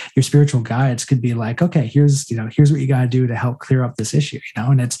 right? Your spiritual guides could be like, okay, here's what you got to do to help clear up this issue,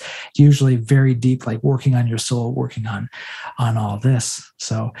 and it's usually very deep, like working on your soul, working on all this.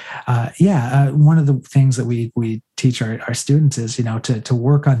 So, one of the things that we teach our students is, to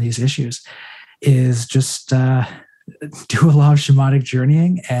work on these issues is just, do a lot of shamanic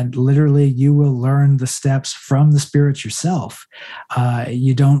journeying, and literally you will learn the steps from the spirits yourself.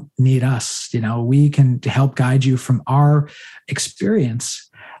 You don't need us. We can help guide you from our experience.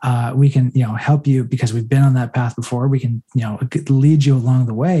 We can, help you because we've been on that path before. We can, lead you along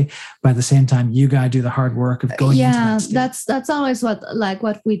the way. But at the same time, you got to do the hard work of going into that state. That's always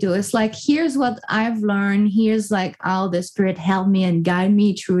what we do. It's like, here's what I've learned. Here's how the spirit helped me and guide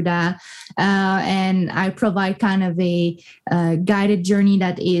me through that. And I provide kind of a guided journey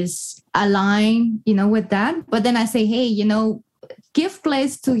that is aligned, with that. But then I say, hey, give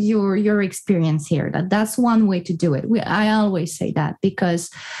place to your experience here. That's one way to do it. I always say that because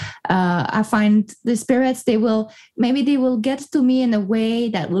I find the spirits, they will get to me in a way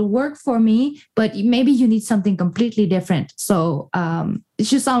that will work for me, but maybe you need something completely different. So it's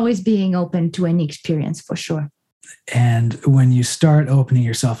just always being open to any experience for sure. And when you start opening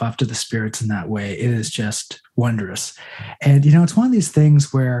yourself up to the spirits in that way, it is just wondrous. And, it's one of these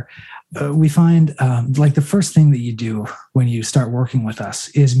things where we find like the first thing that you do when you start working with us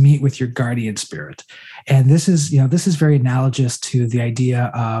is meet with your guardian spirit. And this is very analogous to the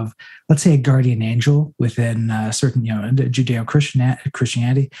idea of, let's say, a guardian angel within certain,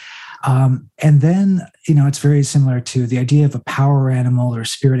 Judeo-Christianity. And then, it's very similar to the idea of a power animal or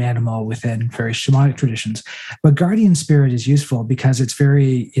spirit animal within various shamanic traditions. But guardian spirit is useful because it's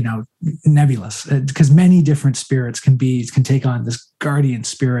very, nebulous, because many different spirits can take on this guardian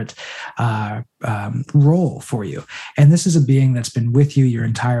spirit role for you. And this is a being that's been with you your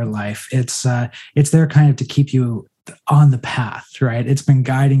entire life. It's there kind of to keep you on the path, right? It's been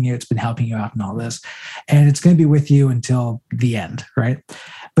guiding you, it's been helping you out and all this, and it's going to be with you until the end, right?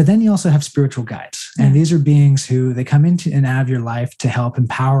 But then you also have spiritual guides, and these are beings who they come into and out of your life to help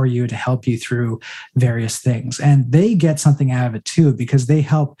empower you, to help you through various things, and they get something out of it too, because they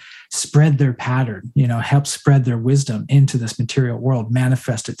help spread their pattern, help spread their wisdom into this material world,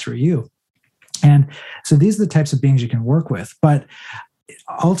 manifest it through you. And so these are the types of beings you can work with, but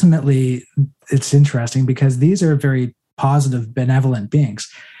ultimately, it's interesting because these are very positive, benevolent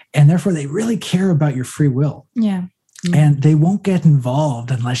beings, and therefore they really care about your free will. Yeah. Mm-hmm. And they won't get involved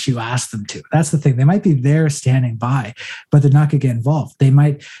unless you ask them to. That's the thing. They might be there standing by, but they're not going to get involved. They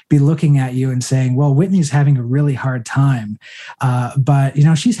might be looking at you and saying, well, Whitney's having a really hard time, but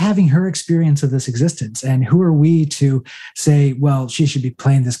she's having her experience of this existence. And who are we to say, well, she should be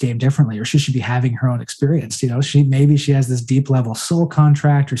playing this game differently, or she should be having her own experience. Maybe she has this deep level soul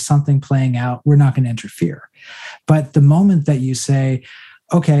contract or something playing out. We're not going to interfere. But the moment that you say,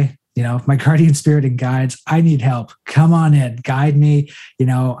 okay, my guardian spirit and guides, I need help. Come on in, guide me.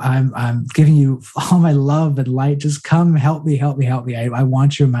 I'm giving you all my love and light. Just come help me. I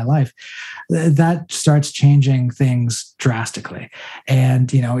want you in my life. That starts changing things drastically.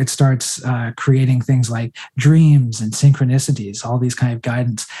 And, it starts creating things like dreams and synchronicities, all these kind of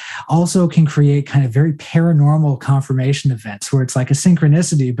guidance. Also can create kind of very paranormal confirmation events where it's like a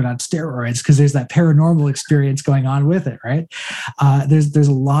synchronicity, but on steroids, because there's that paranormal experience going on with it, right? There's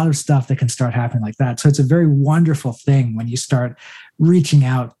a lot of stuff that can start happening like that. So it's a very wonderful thing when you start reaching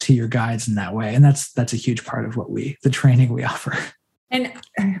out to your guides in that way. And that's a huge part of the training we offer. And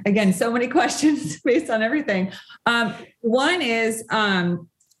again, so many questions based on everything. One is, now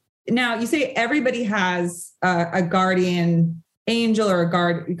you say everybody has a guardian angel or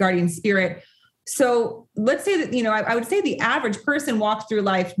a guardian spirit. So let's say that, I would say the average person walks through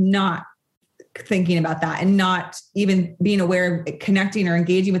life not thinking about that and not even being aware of connecting or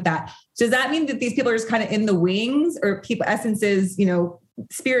engaging with that. Does that mean that these people are just kind of in the wings, or people, essences,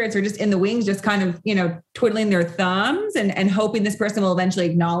 spirits are just in the wings, just kind of, twiddling their thumbs and hoping this person will eventually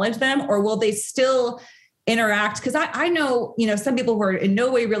acknowledge them? Or will they still interact? Because I know, some people who are in no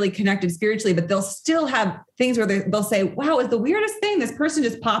way really connected spiritually, but they'll still have things where they'll say, wow, it's the weirdest thing. This person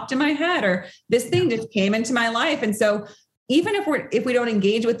just popped in my head, or this thing just came into my life. And so even if we don't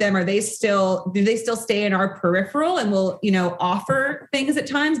engage with them, do they still stay in our peripheral and will, offer things at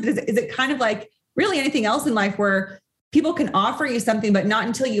times? But is it kind of like really anything else in life where people can offer you something, but not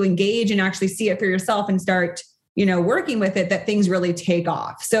until you engage and actually see it for yourself and start, working with it, that things really take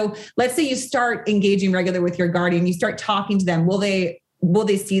off? So let's say you start engaging regularly with your guardian, you start talking to them. Will they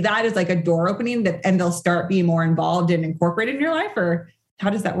see that as like a door opening and they'll start being more involved and incorporated in your life? Or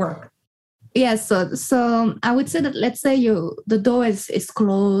how does that work? Yes, so I would say that, let's say the door is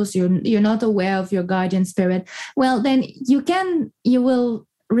closed, you're not aware of your guardian spirit. Well, then you will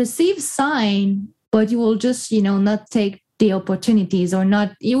receive sign, but you will just not take the opportunities, or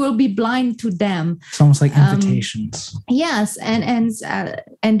not. You will be blind to them. It's almost like invitations. Yes, and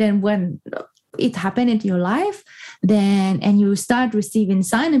then when it happened in your life, and you start receiving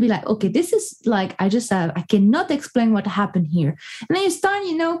sign and be like, okay, this is like, I cannot explain what happened here. And then you start,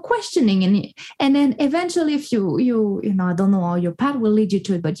 questioning, and then eventually, if you I don't know how your path will lead you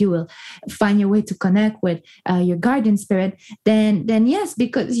to it, but you will find your way to connect with your guardian spirit. Then yes,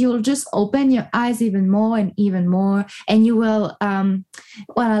 because you'll just open your eyes even more, and you will,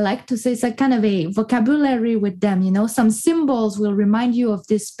 what I like to say is like kind of a vocabulary with them. Some symbols will remind you of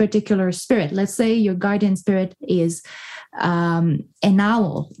this particular spirit. Let's say your guardian spirit is an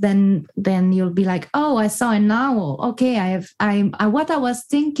owl, then you'll be like, oh, I saw an owl. Okay, I what I was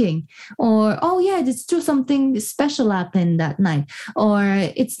thinking, or oh yeah, it's true, something special happened that night, or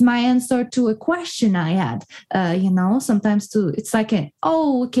it's my answer to a question I had. Sometimes too, it's like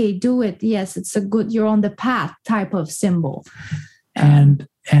okay, do it. Yes, it's a good, you're on the path type of symbol.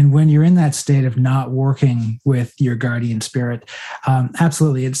 And when you're in that state of not working with your guardian spirit,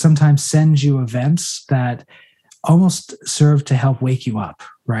 absolutely, it sometimes sends you events that almost serve to help wake you up,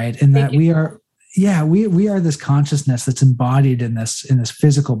 right? And that we are, yeah, we are this consciousness that's embodied in this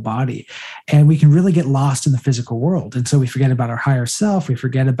physical body, and we can really get lost in the physical world. And so we forget about our higher self. We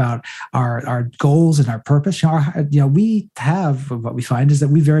forget about our goals and our purpose. We have, what we find is that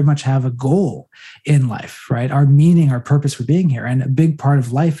we very much have a goal in life, right? Our meaning, our purpose for being here, and a big part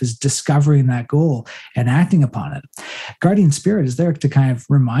of life is discovering that goal and acting upon it. Guardian spirit is there to kind of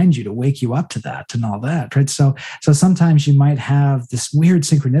remind you, to wake you up to that and all that, right? So sometimes you might have this weird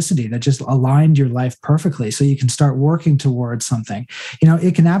synchronicity that just aligned your life perfectly, so you can start working towards something.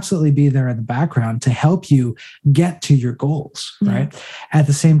 It can absolutely be there in the background to help you get to your goals, right? At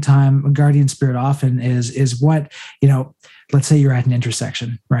the same time, a guardian spirit often is what, let's say you're at an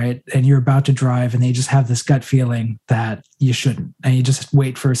intersection, right? And you're about to drive and they just have this gut feeling that you shouldn't. And you just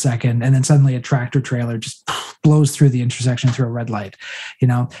wait for a second, and then suddenly a tractor trailer just blows through the intersection through a red light.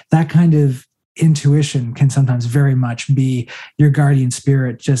 That kind of intuition can sometimes very much be your guardian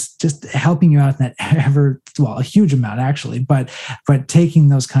spirit just helping you out in that a huge amount actually, but taking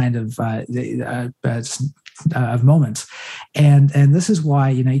those kind of moments. And this is why,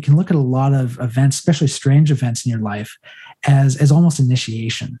 you can look at a lot of events, especially strange events in your life, as almost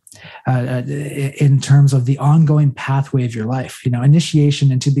initiation in terms of the ongoing pathway of your life,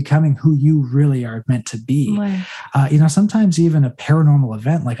 initiation into becoming who you really are meant to be. Right. Sometimes even a paranormal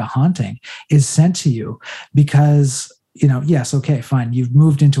event like a haunting is sent to you because yes, okay, fine. You've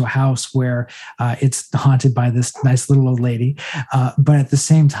moved into a house where it's haunted by this nice little old lady. But at the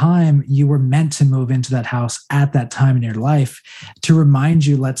same time, you were meant to move into that house at that time in your life to remind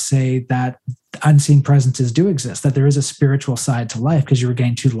you, let's say, that unseen presences do exist, that there is a spiritual side to life because you were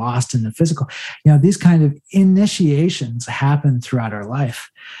getting too lost in the physical. These kind of initiations happen throughout our life.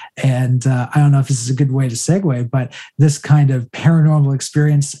 And I don't know if this is a good way to segue, but this kind of paranormal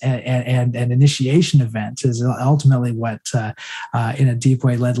experience and initiation event is ultimately what, in a deep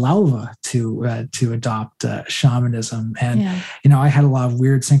way, led Laura to adopt shamanism. And, I had a lot of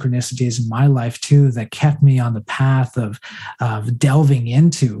weird synchronicities in my life too that kept me on the path of delving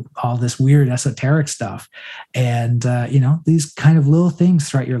into all this weird esoteric stuff. And, these kind of little things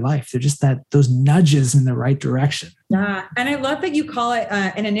throughout your life, they're just those nudges in the right direction. Yeah. And I love that you call it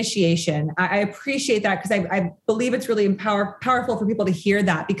an initiation. I appreciate that because I believe it's really powerful for people to hear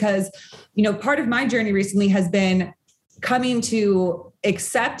that because, part of my journey recently has been coming to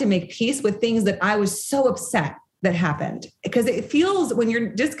accept and make peace with things that I was so upset that happened, because it feels, when you're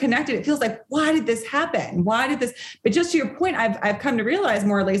disconnected, it feels like, why did this happen? Why did this? But just to your point, I've come to realize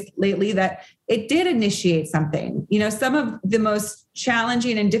more or less lately that it did initiate something. Some of the most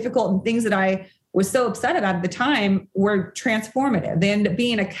challenging and difficult things that I was so upset about at the time were transformative. They end up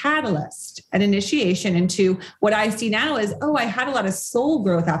being a catalyst, an initiation into what I see now is, I had a lot of soul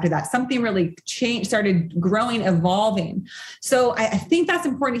growth after that. Something really changed, started growing, evolving. So I think that's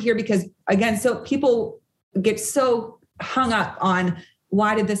important to hear because, again, so people get so hung up on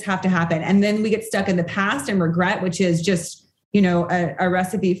why did this have to happen? And then we get stuck in the past and regret, which is just, a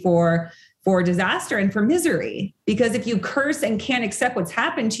recipe for disaster and for misery. Because if you curse and can't accept what's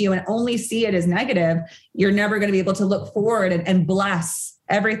happened to you and only see it as negative, you're never going to be able to look forward and bless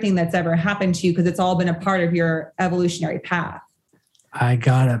everything that's ever happened to you because it's all been a part of your evolutionary path. I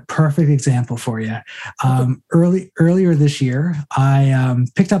got a perfect example for you. Earlier this year, I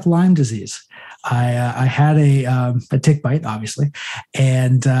picked up Lyme disease. I had a tick bite, obviously,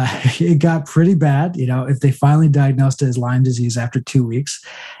 and it got pretty bad. If they finally diagnosed it as Lyme disease after 2 weeks,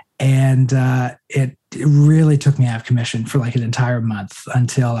 and it really took me out of commission for like an entire month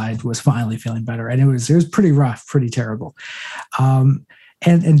until I was finally feeling better. And it was pretty rough, pretty terrible.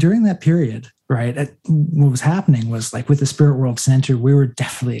 And during that period, right, what was happening was like with the Spirit World Center, we were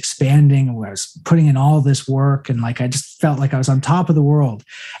definitely expanding. I was putting in all this work, and like I just felt like I was on top of the world.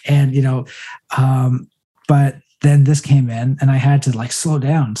 And but then this came in, and I had to like slow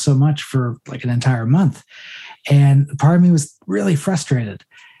down so much for like an entire month. And part of me was really frustrated.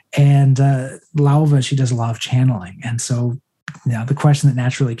 And Laura, she does a lot of channeling, and so the question that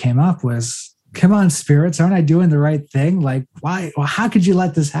naturally came up was, come on, spirits, aren't I doing the right thing? Like, why? Well, how could you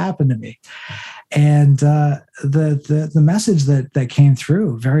let this happen to me? And the message that came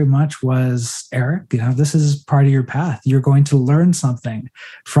through very much was, Eric, this is part of your path. You're going to learn something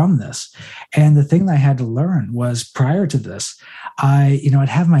from this. And the thing that I had to learn was, prior to this, I'd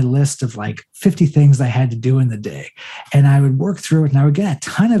have my list of like 50 things I had to do in the day, and I would work through it, and I would get a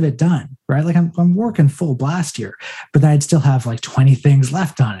ton of it done, right? Like I'm working full blast here, but then I'd still have like 20 things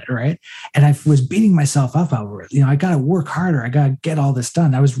left on it, right? And I was beating myself up over it. I got to work harder. I got to get all this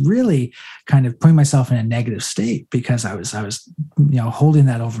done. I was really kind of putting myself in a negative state because I was holding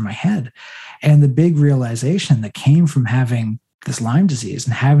that over my head. And the big realization that came from having this Lyme disease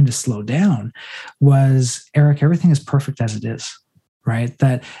and having to slow down was, Eric, everything is perfect as it is, right?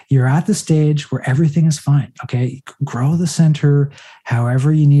 That you're at the stage where everything is fine. Okay. Grow the center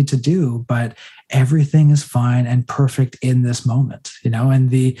however you need to do, but everything is fine and perfect in this moment, and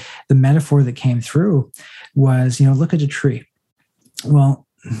the metaphor that came through was, look at a tree. Well,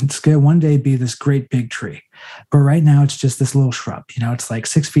 it's going to one day be this great big tree, but right now it's just this little shrub. It's like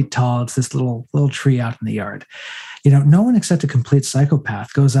 6 feet tall. It's this little tree out in the yard. No one except a complete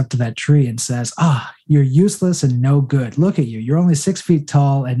psychopath goes up to that tree and says, you're useless and no good. Look at you. You're only 6 feet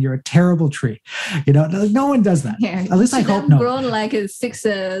tall and you're a terrible tree. No one does that. Yeah, at least I hope no. Grown like a six,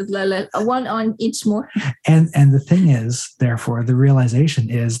 one on each more. And the thing is, therefore, the realization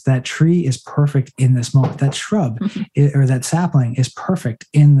is that tree is perfect in this moment. That shrub or that sapling is perfect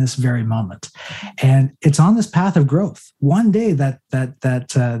in this very moment. And it's on this path of growth. One day that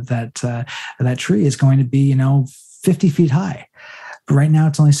tree is going to be, 50 feet high. But right now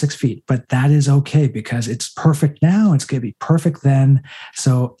it's only 6 feet, but that is okay because it's perfect now. It's going to be perfect then.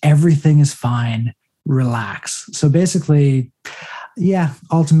 So everything is fine. Relax. So basically,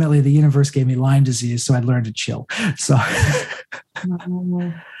 ultimately the universe gave me Lyme disease. So I learned to chill. So.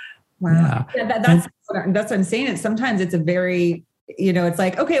 Wow. Yeah, that's what I'm saying. Sometimes it's a very, it's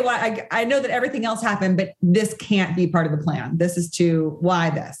like, okay, well, I know that everything else happened, but this can't be part of the plan. This is why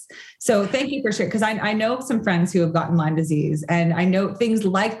this. So thank you for sharing. Because I know some friends who have gotten Lyme disease, and I know things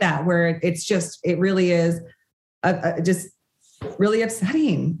like that where it really is just really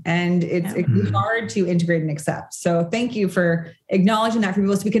upsetting, and it's hard to integrate and accept. So thank you for acknowledging that for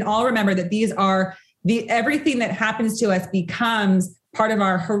people, so we can all remember that these are everything that happens to us becomes part of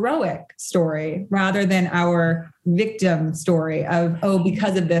our heroic story rather than our victim story of,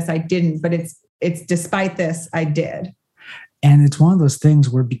 because of this, I didn't, but it's despite this, I did. And it's one of those things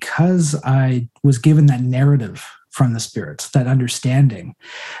where, because I was given that narrative from the spirits, that understanding,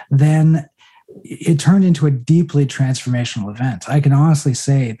 then it turned into a deeply transformational event. I can honestly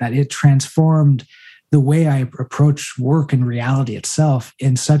say that it transformed the way I approach work and reality itself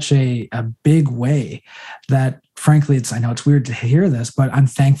in such a big way that, frankly, I know it's weird to hear this, but I'm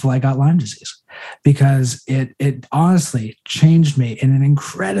thankful I got Lyme disease, because it honestly changed me in an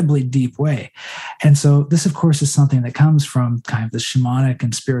incredibly deep way. And so this, of course, is something that comes from kind of the shamanic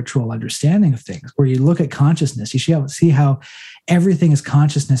and spiritual understanding of things, where you look at consciousness, you see how everything is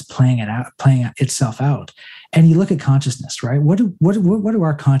consciousness playing itself out. And you look at consciousness, right? What do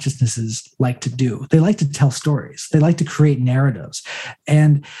our consciousnesses like to do? They like to tell stories. They like to create narratives.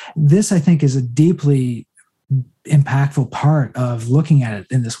 And this, I think, is a deeply impactful part of looking at it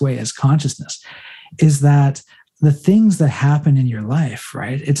in this way as consciousness, is that the things that happen in your life,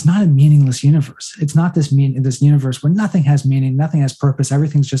 right? It's not a meaningless universe. It's not this universe where nothing has meaning, nothing has purpose.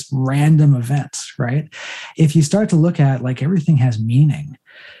 Everything's just random events, right? If you start to look at like everything has meaning,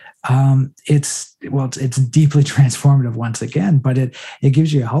 it's deeply transformative once again, but it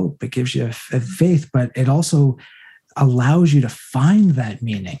gives you hope, it gives you a faith, but it also allows you to find that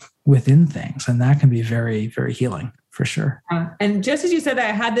meaning within things. And that can be very, very healing for sure. And just as you said that,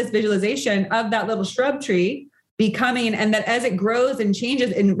 I had this visualization of that little shrub tree becoming, and that as it grows and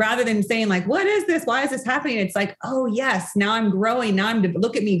changes, and rather than saying like, what is this? Why is this happening? It's like, oh yes, now I'm growing. Now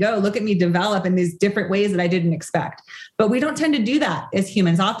look at me go, look at me develop in these different ways that I didn't expect. But we don't tend to do that as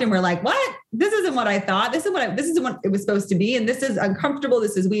humans. Often we're like, what? This isn't what I thought. This isn't what it was supposed to be. And this is uncomfortable.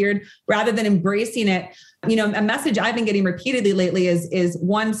 This is weird, rather than embracing it. A message I've been getting repeatedly lately is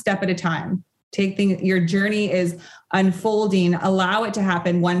one step at a time. Your journey is unfolding, allow it to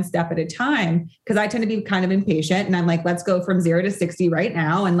happen one step at a time. Because I tend to be kind of impatient, and I'm like, let's go from 0 to 60 right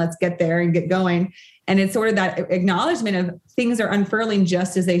now, and let's get there and get going. And it's sort of that acknowledgement of things are unfurling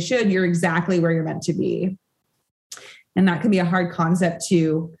just as they should. You're exactly where you're meant to be. And that can be a hard concept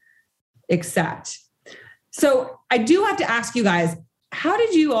to accept. So I do have to ask you guys, how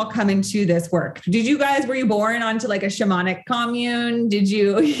did you all come into this work? Were you born onto like a shamanic commune? Did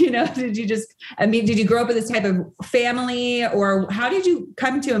you grow up with this type of family, or how did you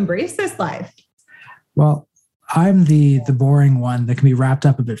come to embrace this life? Well, I'm the boring one that can be wrapped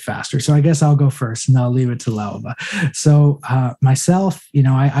up a bit faster. So I guess I'll go first and I'll leave it to Laoba. So myself,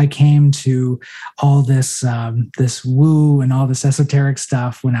 I came to all this woo and all this esoteric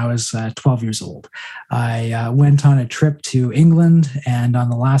stuff when I was 12 years old. I went on a trip to England, and on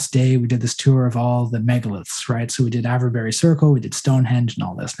the last day we did this tour of all the megaliths, right? So we did Avebury Circle, we did Stonehenge and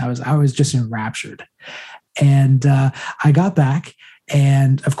all this. And I was just enraptured. And I got back,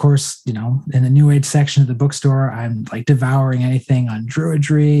 And of course, in the New Age section of the bookstore, I'm like devouring anything on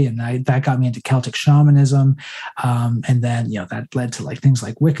Druidry, and that got me into Celtic shamanism. And then, that led to like things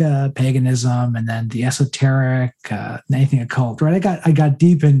like Wicca, paganism, and then the esoteric, anything occult, right? I got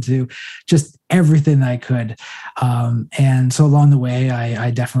deep into just everything that I could. And so along the way,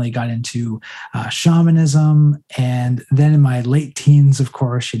 I definitely got into shamanism. And then in my late teens, of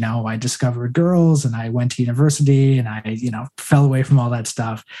course, I discovered girls, and I went to university, and I, fell away from all that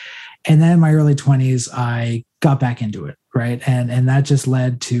stuff. And then in my early 20s, I got back into it. Right. And that just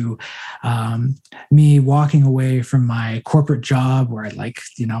led to me walking away from my corporate job where I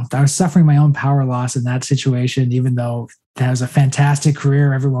was suffering my own power loss in that situation, even though that was a fantastic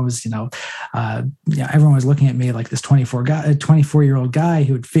career. Everyone was, everyone was looking at me like this 24-year-old guy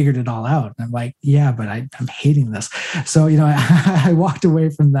who had figured it all out. And I'm like, yeah, but I'm hating this. So, I walked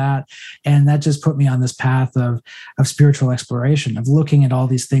away from that, and that just put me on this path of spiritual exploration, of looking at all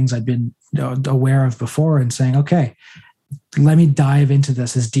these things I'd been aware of before and saying, okay, let me dive into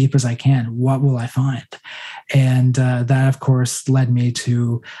this as deep as I can. What will I find? And that, of course, led me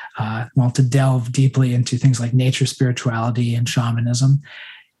to delve deeply into things like nature spirituality and shamanism.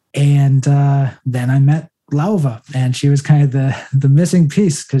 And then I met Lauva, and she was kind of the missing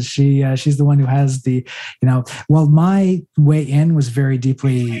piece, because she's the one who has the, my way in was very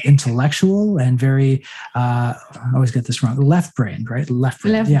deeply intellectual and very, I always get this wrong, left-brained, right?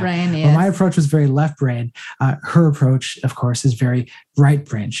 Left-brained, brain, yes. Well, my approach was very left-brained. Her approach, of course, is very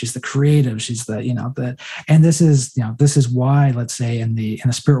right-brained. She's the creative. She's the, and this is why, let's say in the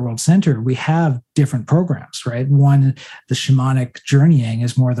Spirit World Center, we have different programs, right? One, the shamanic journeying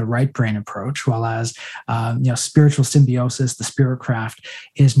is more the right brain approach, while as spiritual symbiosis, the spirit craft,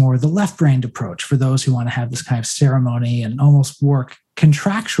 is more the left-brained approach for those who want to have this kind of ceremony and almost work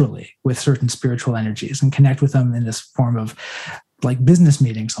contractually with certain spiritual energies and connect with them in this form of like business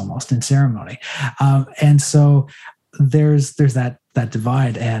meetings almost in ceremony. And so there's that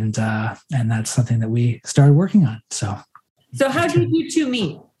divide, and that's something that we started working on. So how did you two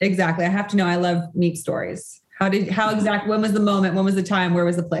meet exactly? I have to know. I love meet stories. When was the moment? When was the time? Where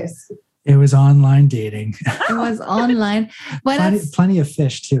was the place? It was online dating. It was online, but plenty of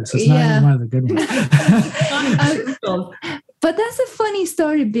fish too. So it's not even one of the good ones. But that's a funny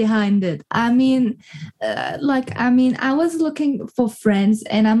story behind it. I was looking for friends,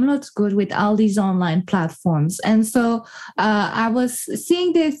 and I'm not good with all these online platforms. And so I was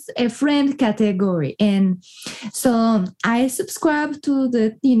seeing a friend category. And so I subscribed to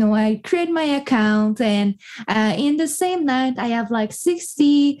I create my account, and in the same night, I have like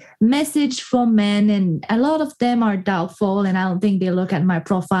 60 messages from men, and a lot of them are doubtful. And I don't think they look at my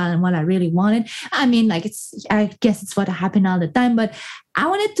profile and what I really wanted. I guess it's what happened all the time, but I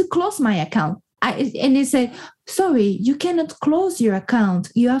wanted to close my account. And they said, sorry, you cannot close your account.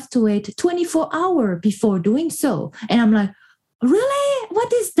 You have to wait 24 hours before doing so. And I'm like, really?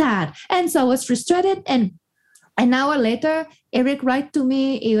 What is that? And so I was frustrated. And an hour later, Eric wrote to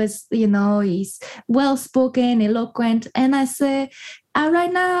me. He was, he's well-spoken, eloquent. And I say,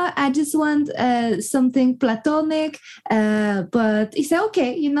 right now, I just want something platonic. But he said,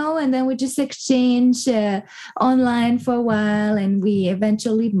 okay, and then we just exchanged online for a while, and we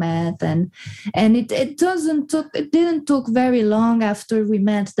eventually met. And it didn't take very long after we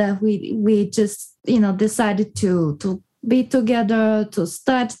met that we just, decided to be together, to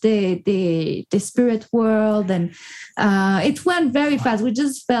start the spirit world. And it went very fast. We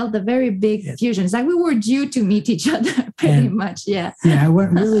just felt a very big fusion. It's like we were due to meet each other pretty much. Yeah. Yeah, it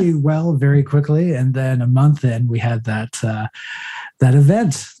went really well very quickly. And then a month in, we had that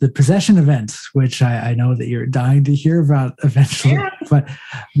event, the possession event, which I know that you're dying to hear about eventually. Yeah. But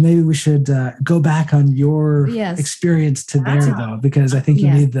maybe we should go back on your experience to there, though, because I think you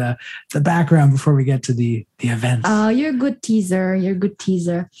need the background before we get to the events. Oh, you're a good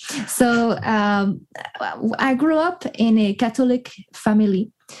teaser. So I grew up in a Catholic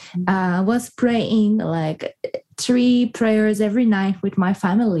family. I was praying like 3 prayers every night with my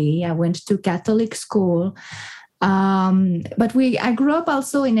family. I went to Catholic school. But I grew up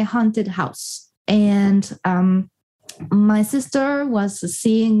also in a haunted house, and my sister was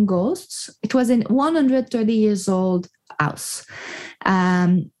seeing ghosts. It was a 130 years old house.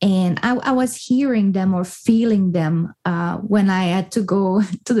 And I was hearing them or feeling them when I had to go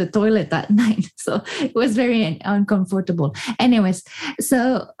to the toilet at night. So it was very uncomfortable. Anyways,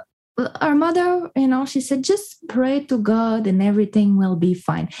 so our mother, she said, just pray to God and everything will be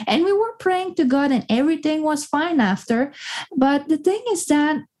fine. And we were praying to God and everything was fine after. But the thing is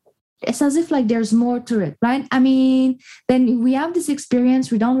that it's as if like there's more to it, right? I mean, then we have this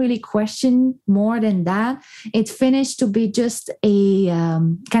experience. We don't really question more than that. It finished to be just a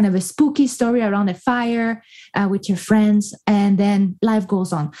kind of a spooky story around a fire with your friends, and then life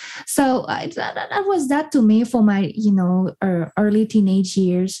goes on. So that was that to me for my, early teenage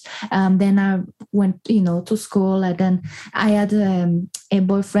years. Then I went, to school, and then I had a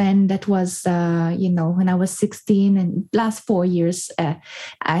boyfriend that was, when I was 16, and last 4 years, a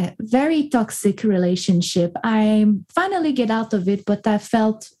very toxic relationship. I finally get out of it, but I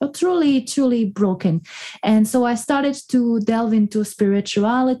felt truly, truly broken. And so I started to delve into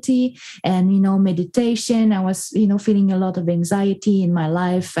spirituality and, meditation. I was, feeling a lot of anxiety in my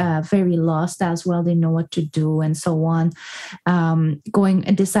life, very lost as well, didn't know what to do and so on. Going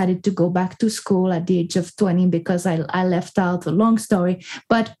and decided to go back to school at the age of 20 because I left out a long story.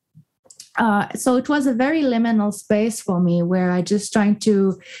 But so it was a very liminal space for me where I just trying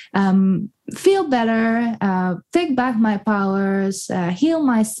to feel better, take back my powers, heal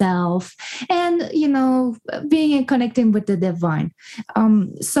myself, and, being and connecting with the divine.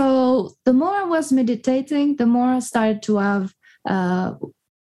 So the more I was meditating, the more I started to have,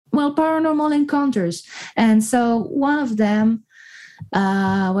 paranormal encounters. And so one of them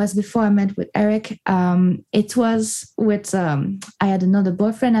was before I met with Eric. It was with, I had another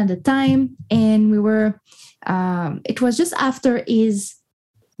boyfriend at the time, and we were, it was just after his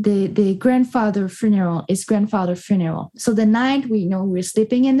grandfather funeral. So the night we were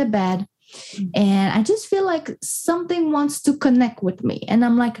sleeping in the bed, and I just feel like something wants to connect with me. And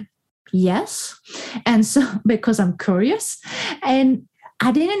I'm like, yes. And so, because I'm curious, and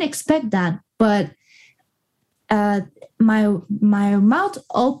I didn't expect that, but my mouth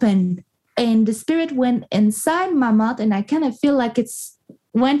opened and the spirit went inside my mouth, and I kind of feel like it's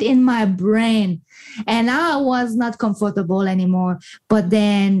went in my brain, and I was not comfortable anymore. But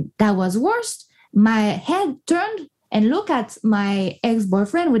then that was worse. My head turned and looked at my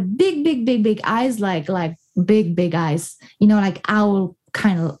ex-boyfriend with big eyes, like big eyes, like owl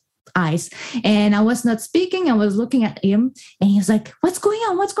kind of eyes. And I was not speaking. I was looking at him, and he was like, what's going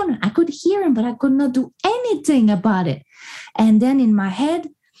on? I could hear him, but I could not do anything about it. And then in my head,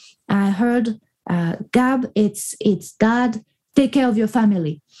 I heard, Gab, it's Dad, take care of your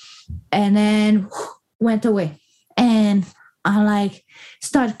family. And then went away. And I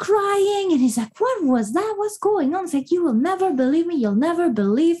start crying, and he's like, what was that? What's going on? It's like, you will never believe me. You'll never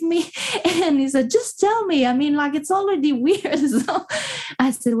believe me. And he said, just tell me. I mean, it's already weird. So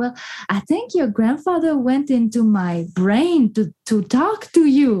I said, well, I think your grandfather went into my brain to talk to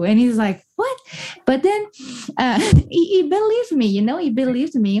you. And he's like, what? But then he believed me, he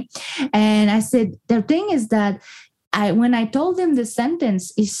believed me. And I said, the thing is that when I told him the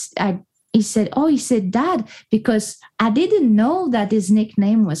sentence, he said, Dad, because I didn't know that his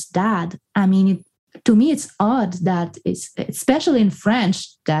nickname was Dad. I mean, to me, it's odd that especially in French,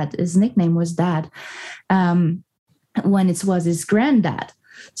 that his nickname was Dad, when it was his granddad.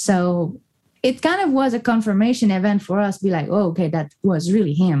 So it kind of was a confirmation event for us, be like, oh, okay, that was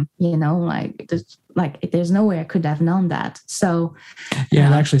really him, there's no way I could have known that. So yeah,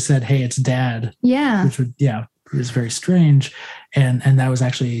 it actually said, hey, it's Dad. Yeah. Which would, it was very strange. And that was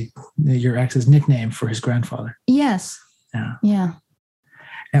actually your ex's nickname for his grandfather. Yes. Yeah. Yeah.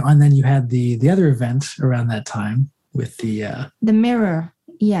 And then you had the other event around that time with the mirror.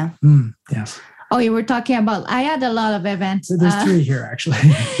 Yeah. Yes. Oh, you were talking about, I had a lot of events. There's three here, actually,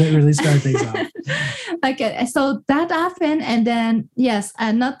 that really start things off. So that happened. And then, yes,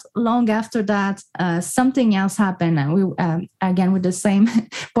 not long after that, something else happened. And we, again, with the same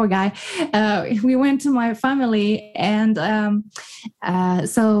poor guy, we went to my family. And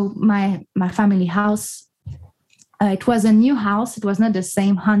so my family house, it was a new house. It was not the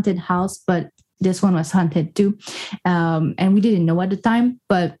same haunted house, but this one was haunted too. And we didn't know at the time,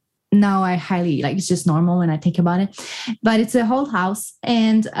 but now I highly, it's just normal when I think about it. But it's a whole house.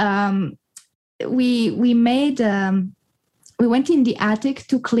 And we went in the attic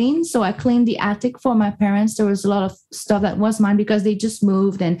to clean. So I cleaned the attic for my parents. There was a lot of stuff that was mine because they just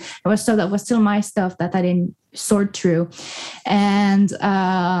moved, and there was stuff that was still my stuff that I didn't sort through. And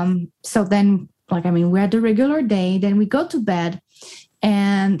so then, we had a regular day. Then we go to bed,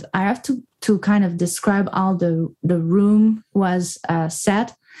 and I have to kind of describe how the room was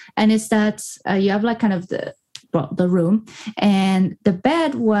set. And it's that you have the room, and the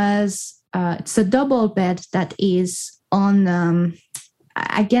bed was, it's a double bed that is on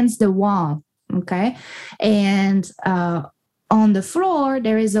against the wall. Okay. And on the floor,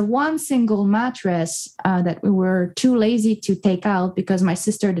 there is a one single mattress that we were too lazy to take out because my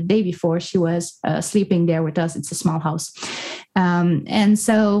sister, the day before, she was sleeping there with us. It's a small house. And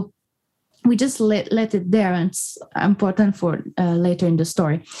so we just let it there, and it's important for later in the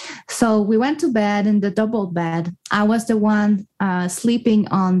story. So we went to bed in the double bed. I was the one sleeping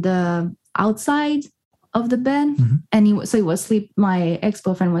on the outside of the bed, and he was sleep. My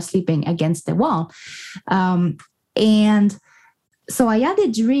ex-boyfriend was sleeping against the wall, and so I had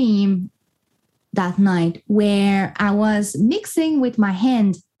a dream that night where I was mixing with my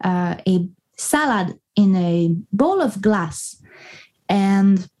hand a salad in a bowl of glass,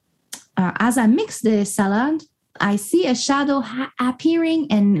 and as I mix the salad, I see a shadow appearing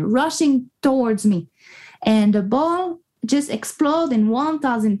and rushing towards me. And the ball just explodes in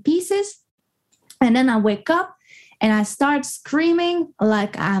 1,000 pieces. And then I wake up and I start screaming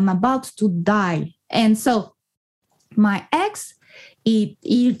like I'm about to die. And so my ex, he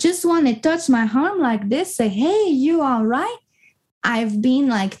just want to touch my arm like this, say, hey, you all right? I've been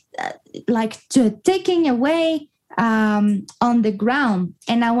like taking away on the ground,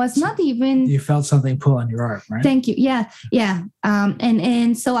 and I was not even. You felt something pull on your arm, right? Thank you. Yeah.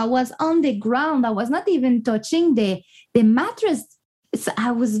 And so I was on the ground. I was not even touching the mattress.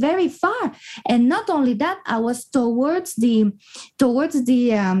 I was very far, and not only that, I was towards the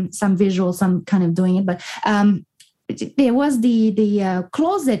some visual, some kind of doing it, but there was the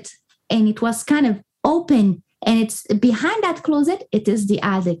closet, and it was kind of open, and it's behind that closet. It is the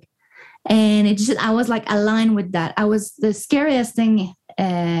attic. And I was like aligned with that. I was the scariest thing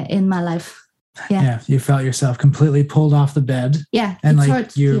in my life. Yeah. You felt yourself completely pulled off the bed. Yeah. And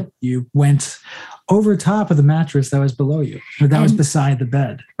like you went over top of the mattress that was below you, or that was beside the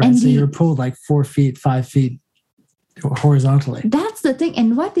bed. Right. So you were pulled like 4 feet, 5 feet horizontally. That's the thing.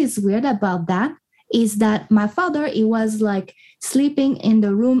 And what is weird about that is that my father, he was like sleeping in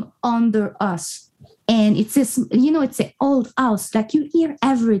the room under us. And it's this, it's an old house. Like you hear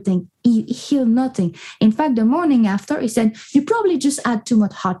everything, you hear nothing. In fact, the morning after, he said, you probably just had too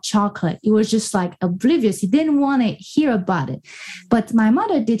much hot chocolate. He was just like oblivious. He didn't want to hear about it. But my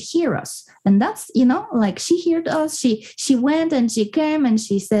mother did hear us. And that's, like she heard us. She went and she came and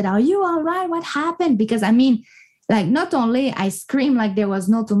she said, are you all right? What happened? Because like not only I screamed like there was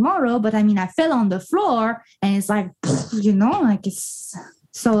no tomorrow, but I fell on the floor and it's like, like it's...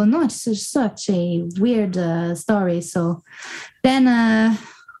 So no, it's just such a weird story. So then,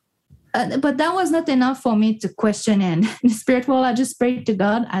 but that was not enough for me to question in the spirit world. I just prayed to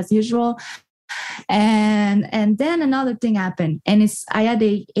God as usual, and then another thing happened, and I had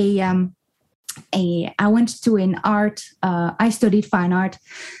I went to an art. I studied fine art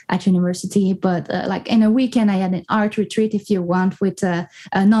at university, but like in a weekend, I had an art retreat, if you want, with an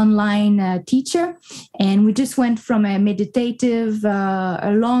online teacher, and we just went from a meditative,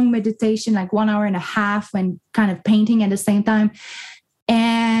 a long meditation, like 1 hour and a half, and kind of painting at the same time.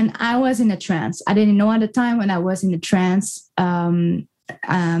 And I was in a trance. I didn't know at the time when I was in a trance. And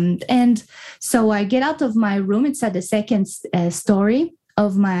so I get out of my room. It's at the second story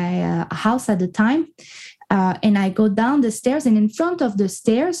of my house at the time, and I go down the stairs, and in front of the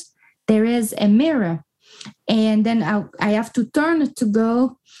stairs there is a mirror, and then I have to turn to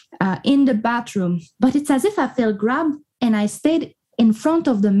go in the bathroom, but it's as if I felt grabbed, and I stayed in front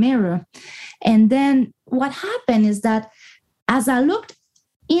of the mirror. And then what happened is that as I looked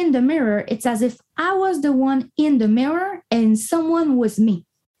in the mirror, it's as if I was the one in the mirror and someone was me.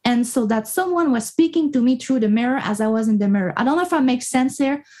 And so that someone was speaking to me through the mirror as I was in the mirror. I don't know if that makes sense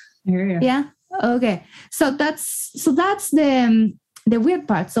here. Yeah. Okay. So that's the weird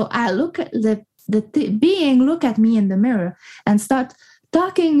part. So I look at the being look at me in the mirror and start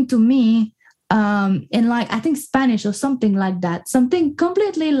talking to me in like, I think Spanish or something like that. Something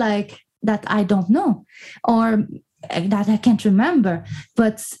completely like that I don't know or that I can't remember.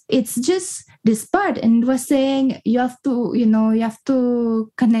 But it's just this part, and it was saying you have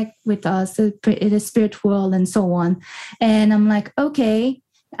to connect with us, the spirit world, and so on. And I'm like, okay,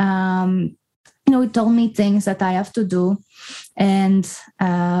 it told me things that I have to do, and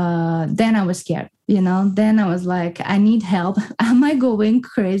then I was scared. Then I was like, I need help. Am I going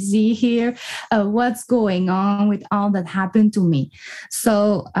crazy here? What's going on with all that happened to me?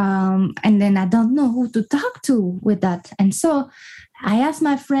 So, and then I don't know who to talk to with that. And so I asked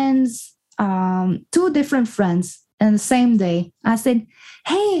my friends, 2 different friends on the same day. I said,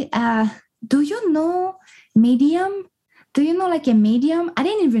 hey, do you know medium? Do you know like a medium? I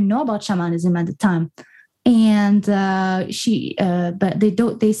didn't even know about shamanism at the time. And but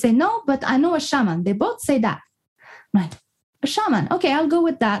they say no, but I know a shaman. They both say that. Right. A shaman. Okay, I'll go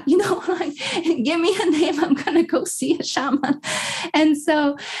with that. Like, give me a name. I'm going to go see a shaman. And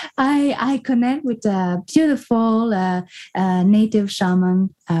so I connect with a beautiful native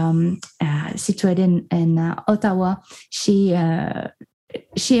shaman situated in Ottawa. She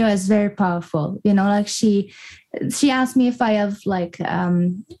she was very powerful. Like she asked me if I have like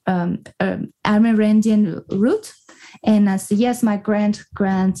Amerindian root, and I said yes. My grandmother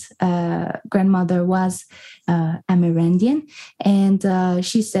was Amerindian, and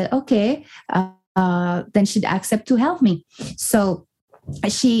she said okay. Then she'd accept to help me. So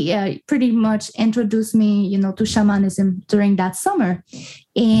she pretty much introduced me, to shamanism during that summer.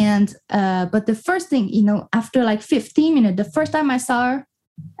 And but the first thing, after like 15 minutes, the first time I saw her,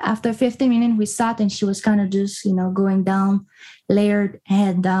 after 15 minutes, we sat and she was kind of just, going down, layered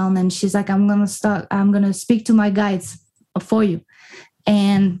head down. And she's like, I'm going to speak to my guides for you.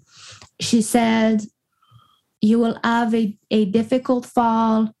 And she said, you will have a difficult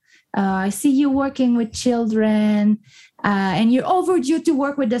fall. I see you working with children, and you're overdue to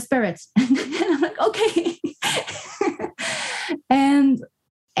work with the spirits. And I'm like, okay. and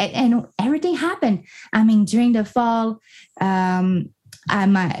everything happened. I mean, during the fall, I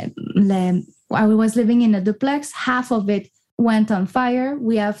was living in a duplex. Half of it went on fire.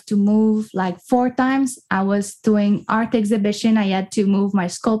 We have to move like 4 times. I was doing art exhibition. I had to move my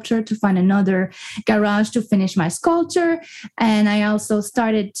sculpture to find another garage to finish my sculpture. And I also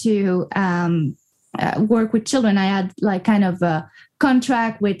started to work with children. I had like kind of a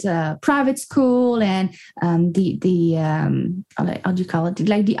contract with a private school and how do you call it?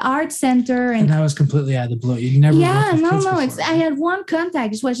 Like the art center. And that was completely out of the blue. You never. Yeah, no. I had one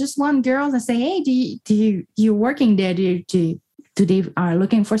contact. It was just one girl that say, hey, you're working there? Do they are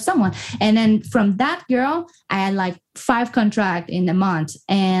looking for someone? And then from that girl, I had like 5 contracts in a month,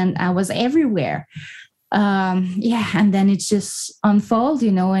 and I was everywhere. And then it's just unfold,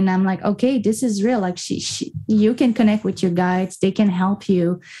 and I'm like, okay, this is real. Like you can connect with your guides. They can help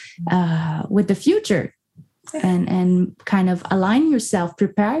you with the future and kind of align yourself,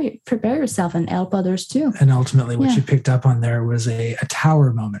 prepare yourself, and help others too. And ultimately what you picked up on there was a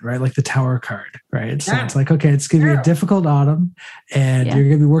tower moment, right? Like the tower card, right? So it's like, okay, it's going to be a difficult autumn, and you're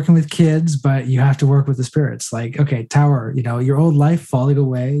going to be working with kids, but you have to work with the spirits. Like, okay, tower, your old life falling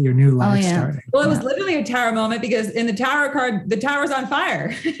away, your new life starting. Well, it was literally a tower moment, because in the tower card, the tower's on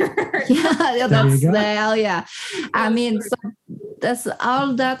fire. I mean, so that's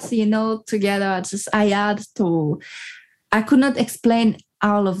all that's, together. I could not explain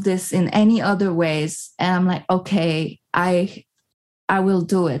all of this in any other ways. And I'm like, okay, I will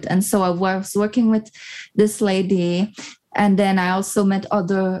do it. And so I was working with this lady. And then I also met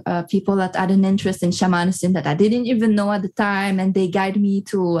other people that had an interest in shamanism that I didn't even know at the time. And they guide me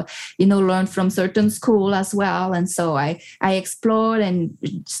to, learn from certain school as well. And so I explored and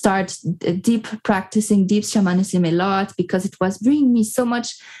start practicing deep shamanism a lot, because it was bringing me so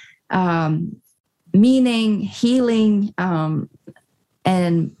much meaning, healing. So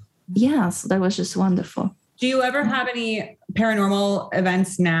that was just wonderful. Do you ever have any paranormal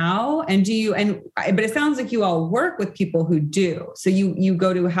events now? But it sounds like you all work with people who do. So you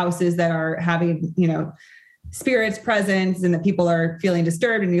go to houses that are having, spirits presence, and that people are feeling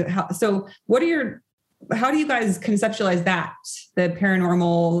disturbed. So how do you guys conceptualize that? The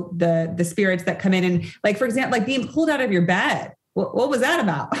paranormal, the spirits that come in, and like, for example, like being pulled out of your bed. What was that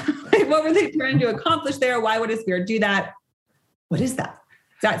about? Like, what were they trying to accomplish there? Why would a spirit do that? What is that?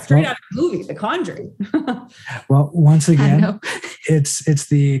 That's straight out of the movie, The Conjuring. Well, once again, it's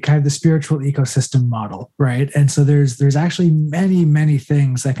the kind of the spiritual ecosystem model, right? And so there's actually many, many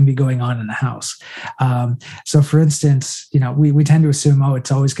things that can be going on in a house. So for instance, we tend to assume,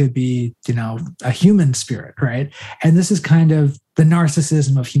 it's always going to be, a human spirit, right? And this is kind of the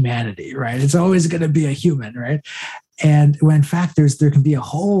narcissism of humanity, right? It's always going to be a human, right? And when in fact, there can be a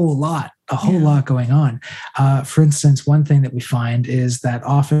whole lot going on. For instance, one thing that we find is that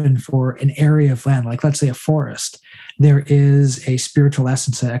often for an area of land, like let's say a forest, there is a spiritual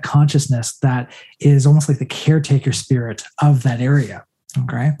essence, a consciousness that is almost like the caretaker spirit of that area.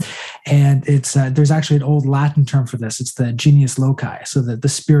 Okay. And it's there's actually an old Latin term for this. It's the genius loci, so the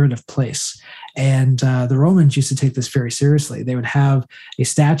spirit of place. And the Romans used to take this very seriously. They would have a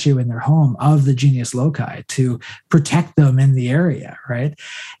statue in their home of the genius loci to protect them in the area, right?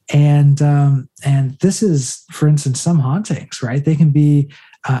 And this is, for instance, some hauntings, right? They can be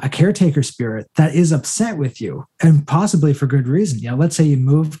a caretaker spirit that is upset with you, and possibly for good reason. Let's say you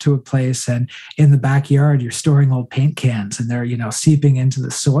move to a place and in the backyard, you're storing old paint cans and they're, seeping into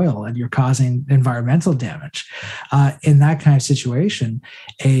the soil and you're causing environmental damage. In that kind of situation,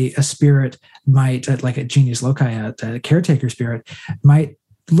 a spirit might, like a genius loci, a caretaker spirit, might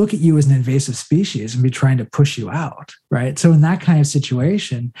look at you as an invasive species and be trying to push you out, right? So in that kind of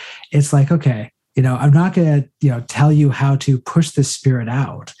situation, it's like, okay, I'm not going to, tell you how to push the spirit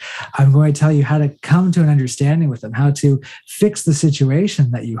out. I'm going to tell you how to come to an understanding with them, how to fix the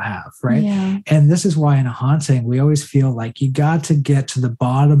situation that you have, right? Yeah. And this is why in a haunting, we always feel like you got to get to the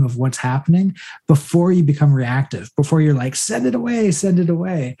bottom of what's happening before you become reactive, before you're like, send it away, send it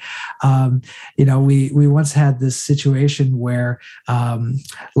away. We once had this situation where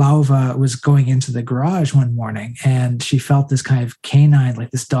Lauva was going into the garage one morning and she felt this kind of canine, like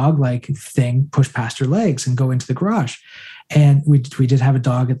this dog-like thing push past her legs and go into the garage. And we did have a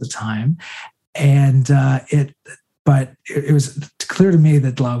dog at the time. And but it was clear to me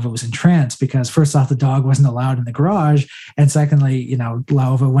that Lauva was entranced because first off, the dog wasn't allowed in the garage. And secondly,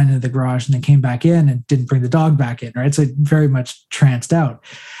 Lauva went into the garage and then came back in and didn't bring the dog back in, right? So very much tranced out.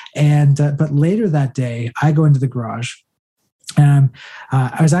 And but later that day, I go into the garage.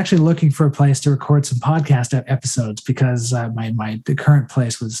 I was actually looking for a place to record some podcast episodes because the current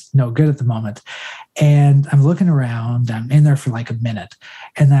place was no good at the moment. And I'm looking around. I'm in there for like a minute,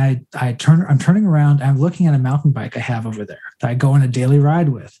 and I'm turning around. I'm looking at a mountain bike I have over there that I go on a daily ride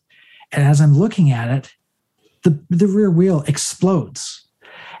with. And as I'm looking at it, the rear wheel explodes,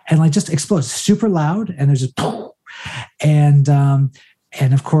 and just explodes super loud. And there's just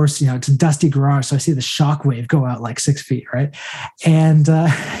and of course, it's a dusty garage, so I see the shock wave go out like 6 feet, right? And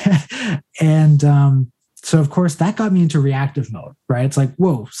so of course that got me into reactive mode, right? It's like,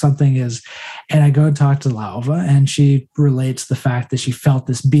 whoa, something is, and I go and talk to Lauva, and she relates the fact that she felt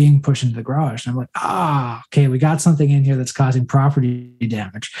this being pushed into the garage. And I'm like, okay, we got something in here that's causing property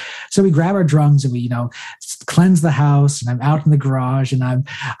damage. So we grab our drums and we, cleanse the house, and I'm out in the garage, and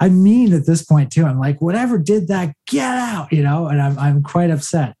I mean at this point too, I'm like, whatever did that, get out, and I'm quite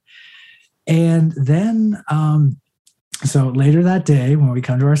upset. And then so later that day, when we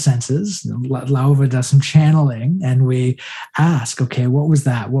come to our senses, Lauva does some channeling, and we ask, okay, what was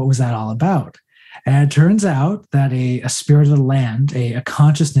that? What was that all about? And it turns out that a spirit of the land, a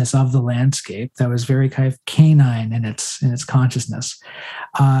consciousness of the landscape that was very kind of canine in its consciousness,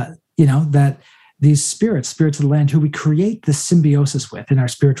 that these spirits of the land who we create this symbiosis with in our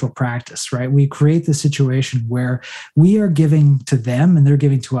spiritual practice, right? We create the situation where we are giving to them and they're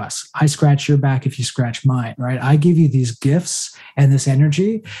giving to us. I scratch your back if you scratch mine, right? I give you these gifts and this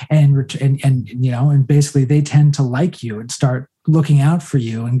energy, and basically they tend to like you and start looking out for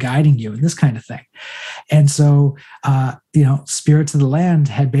you and guiding you and this kind of thing. And so, spirits of the land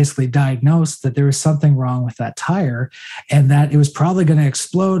had basically diagnosed that there was something wrong with that tire and that it was probably going to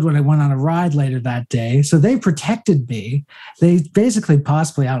explode when I went on a ride later that day. So they protected me. They basically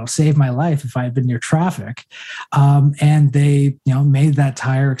possibly, saved my life if I had been near traffic. And they, made that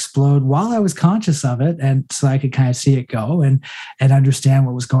tire explode while I was conscious of it. And so I could kind of see it go and understand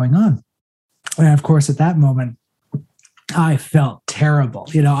what was going on. And of course, at that moment, I felt terrible.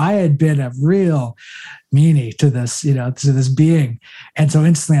 I had been a real meanie to this being. And so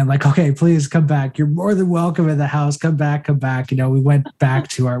instantly I'm like, okay, please come back. You're more than welcome in the house. Come back. We went back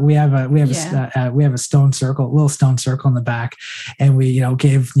to we have a stone circle, a little stone circle in the back. And we,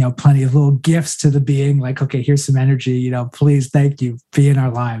 gave, plenty of little gifts to the being, like, okay, here's some energy, please, thank you, be in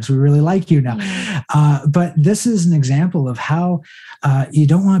our lives. We really like you now. But this is an example of how you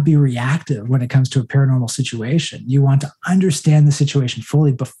don't want to be reactive when it comes to a paranormal situation. You want to understand the situation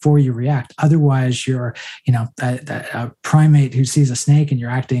fully before you react. Otherwise, you're a primate who sees a snake and you're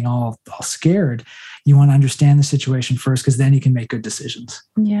acting all scared. You want to understand the situation first, because then you can make good decisions.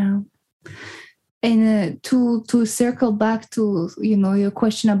 Yeah. And to circle back to your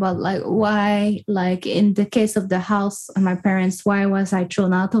question about why, in the case of the house and my parents, why was I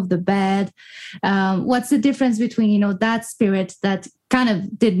thrown out of the bed? What's the difference between that spirit that kind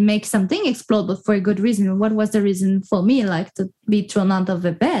of did make something explode, but for a good reason? What was the reason for me to be thrown out of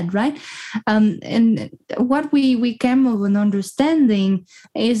the bed, right? And what we came of an understanding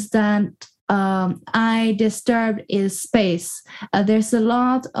is that I disturbed his space. There's a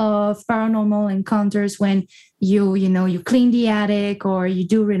lot of paranormal encounters when you clean the attic or you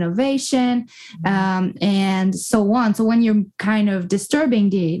do renovation, and so on. So when you're kind of disturbing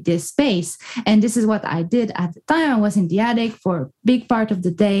the space, and this is what I did at the time. I was in the attic for a big part of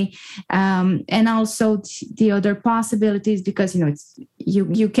the day, and also the other possibilities, because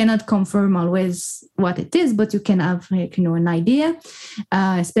you cannot confirm always what it is, but you can have an idea,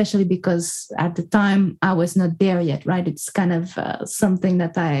 especially because at the time I was not there yet, right? It's kind of something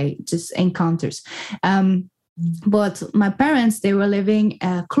that I just encounters. But my parents, they were living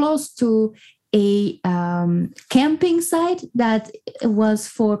close to a camping site that was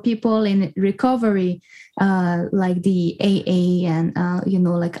for people in recovery, like the AA and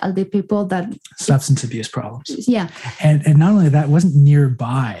like all the people that substance abuse problems. Yeah. And not only that, it wasn't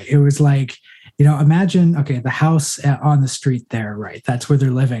nearby. It was like imagine, okay, the house on the street there, right? That's where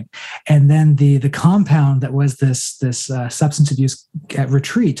they're living. And then the compound that was this substance abuse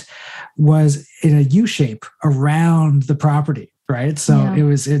retreat was in a U shape around the property, right? So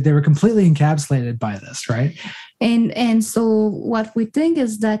they were completely encapsulated by this, right? And so what we think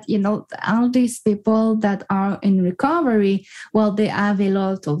is that, all these people that are in recovery, well, they have a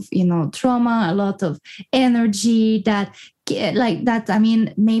lot of, trauma, a lot of energy that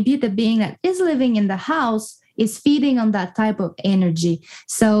maybe the being that is living in the house is feeding on that type of energy.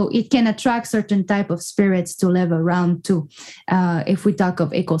 So it can attract certain type of spirits to live around too. If we talk of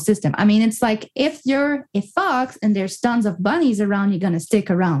ecosystem, it's like if you're a fox and there's tons of bunnies around, you're going to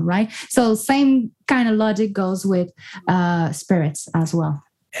stick around, right? So same kind of logic goes with spirits as well.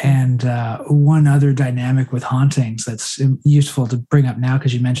 And one other dynamic with hauntings that's useful to bring up now,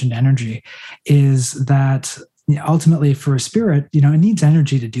 because you mentioned energy, is that ultimately for a spirit, it needs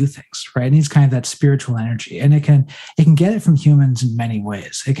energy to do things, right? It needs kind of that spiritual energy, and it can get it from humans in many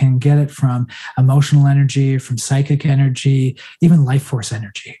ways. It can get it from emotional energy, from psychic energy, even life force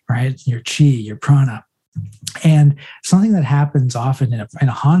energy, right? Your chi, your prana. And something that happens often in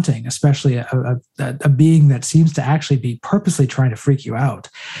a haunting, especially a being that seems to actually be purposely trying to freak you out,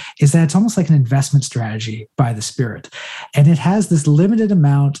 is that it's almost like an investment strategy by the spirit. And it has this limited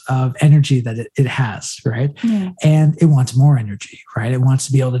amount of energy that it has, right? Yeah. And it wants more energy, right? It wants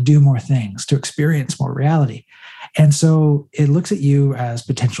to be able to do more things, to experience more reality. And so it looks at you as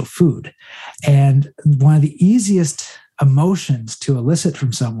potential food. And one of the easiest emotions to elicit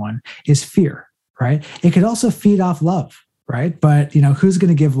from someone is fear. Right? It could also feed off love, right? But, who's going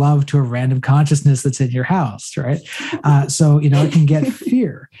to give love to a random consciousness that's in your house, right? So, it can get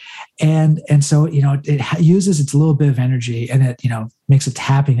fear. And so, it uses its little bit of energy, and it, makes a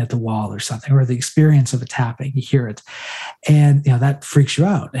tapping at the wall or something, or the experience of a tapping, you hear it. And, that freaks you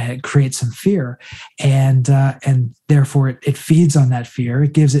out, and it creates some fear. And therefore it feeds on that fear.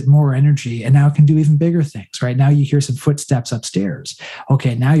 It gives it more energy, and now it can do even bigger things, right? Now you hear some footsteps upstairs.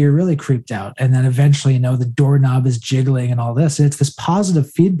 Okay, now you're really creeped out. And then eventually, the doorknob is jiggling and all this. It's this positive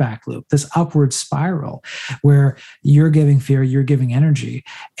feedback loop, this upward spiral where you're giving fear, you're giving energy.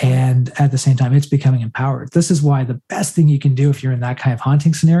 And at the same time, it's becoming empowered. This is why the best thing you can do if you're in that kind of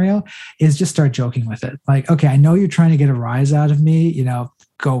haunting scenario is just start joking with it. Like, okay, I know you're trying to get a rise out of me,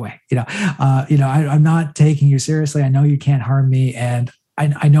 go away. I'm not taking you seriously. I know you can't harm me, and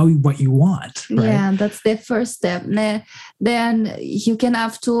I know what you want. Right? Yeah, that's the first step. Then you can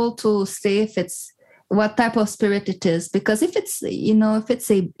have tool to see if it's what type of spirit it is, because if it's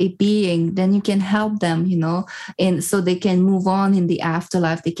a being, then you can help them, and so they can move on in the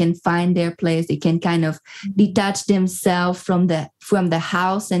afterlife. They can find their place. They can kind of detach themselves from the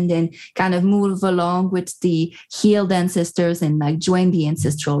house, and then kind of move along with the healed ancestors and like join the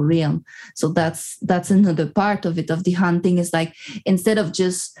ancestral realm. So that's another part of it, of the hunting, is like, instead of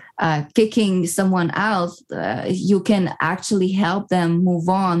just kicking someone out, you can actually help them move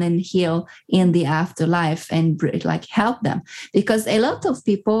on and heal in the afterlife, and like help them, because a lot of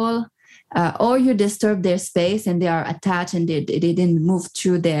people or you disturb their space and they are attached and they didn't move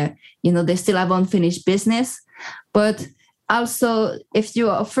through their, they still have unfinished business. But also, if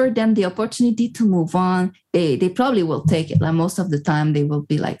you offer them the opportunity to move on, they probably will take it. Like most of the time, they will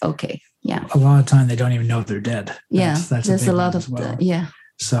be like, okay, yeah. A lot of time, they don't even know they're dead. That's there's a lot of yeah.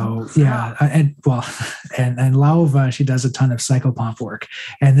 So yeah, and Lauva, she does a ton of psychopomp work,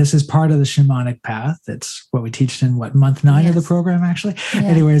 and this is part of the shamanic path. It's what we teach in month 9 of the program, actually. Yeah.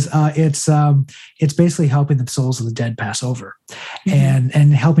 Anyways, it's basically helping the souls of the dead pass over, and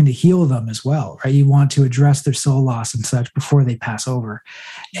helping to heal them as well, right? You want to address their soul loss and such before they pass over,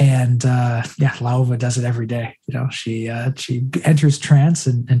 and Lauva does it every day. She enters trance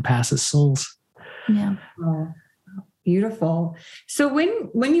and passes souls. Yeah. Beautiful. So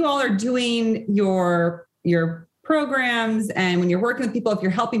when you all are doing your programs, and when you're working with people, if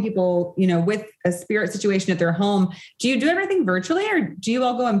you're helping people, with a spirit situation at their home, do you do everything virtually, or do you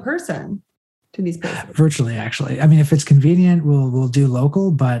all go in person to these places? Virtually, actually. I mean, if it's convenient, we'll do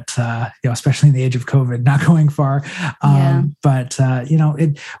local, but especially in the age of COVID, not going far. But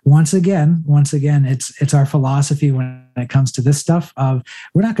it once again, it's our philosophy when it comes to this stuff of,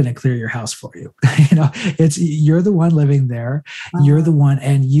 we're not going to clear your house for you. You're the one living there. Uh-huh. You're the one,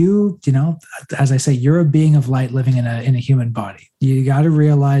 and as I say, you're a being of light living in a human body. You got to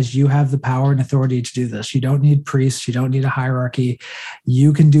realize you have the power and authority to do this. You don't need priests. You don't need a hierarchy.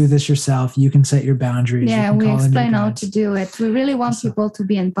 You can do this yourself. You can set your boundaries. Yeah, we explain how to do it. We really want people to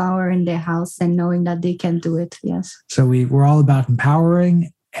be empowered in their house and knowing that they can do it. Yes. So we're all about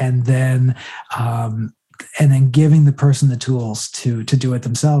empowering, and then and then giving the person the tools to do it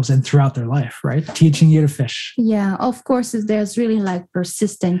themselves and throughout their life, right? Teaching you to fish. Yeah, of course, if there's really like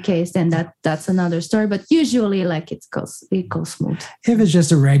persistent case, then that's another story. But usually, like it goes smooth. If it's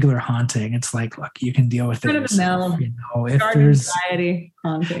just a regular haunting, it's like, look, you can deal with it. Kind of a if there's anxiety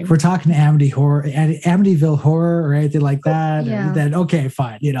haunting. If we're talking Amityville horror or anything like that, then okay,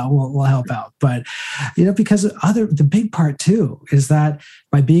 fine. We'll help out. But because the big part too is that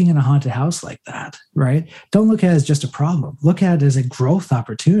by being in a haunted house like that, right? Don't look at it as just a problem. Look at it as a growth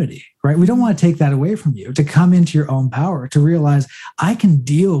opportunity, right? We don't want to take that away from you, to come into your own power, to realize I can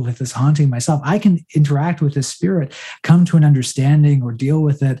deal with this haunting myself. I can interact with this spirit, come to an understanding or deal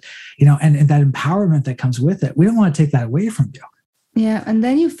with it, and that empowerment that comes with it. We don't want to take that away from you. Yeah, and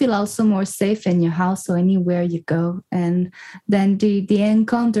then you feel also more safe in your house or anywhere you go. And then the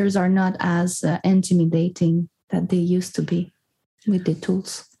encounters are not as intimidating that they used to be with the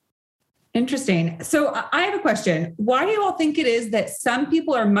tools. Interesting. So I have a question. Why do you all think it is that some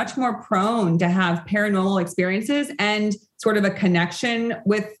people are much more prone to have paranormal experiences and sort of a connection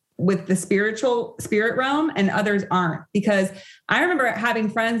with the spirit realm and others aren't? Because I remember having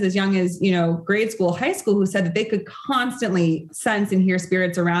friends as young as, grade school, high school, who said that they could constantly sense and hear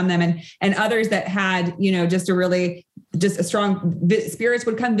spirits around them, and others that had, just a strong spirits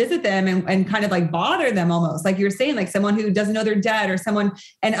would come visit them and kind of like bother them almost. Like you're saying, like someone who doesn't know they're dead or someone,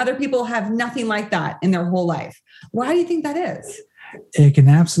 and other people have nothing like that in their whole life. Why do you think that is? It can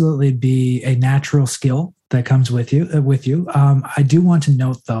absolutely be a natural skill that comes with you. I do want to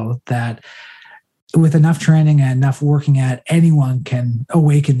note, though, that with enough training and enough working at, anyone can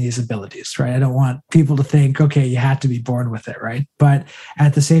awaken these abilities, right? I don't want people to think, okay, you have to be born with it, right? But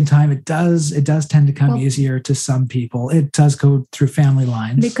at the same time, it does tend to come easier to some people. It does go through family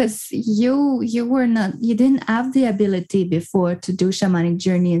lines. Because you didn't have the ability before to do shamanic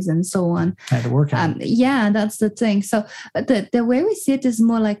journeys and so on. I had to work at it. Yeah, that's the thing. So the way we see it is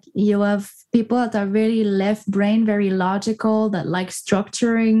more like you have people that are very left brain, very logical, that like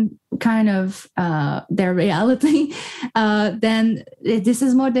structuring kind of their reality, then this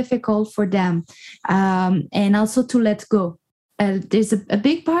is more difficult for them. And also to let go. There's a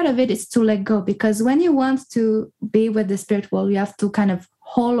big part of it is to let go, because when you want to be with the spirit world, you have to kind of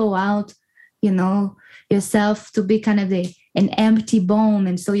hollow out, yourself to be kind of an empty bone.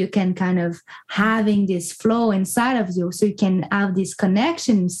 And so you can kind of having this flow inside of you, so you can have this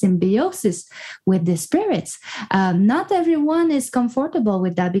connection, symbiosis with the spirits. Not everyone is comfortable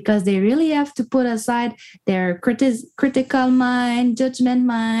with that, because they really have to put aside their critical mind, judgment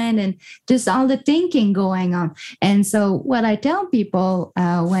mind, and just all the thinking going on. And so what I tell people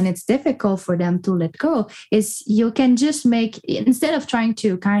when it's difficult for them to let go is you can just instead of trying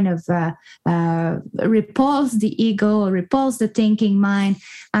to kind of repulse the ego or repulse the thinking mind,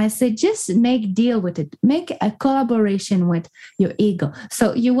 I say just make deal with it. Make a collaboration with your ego.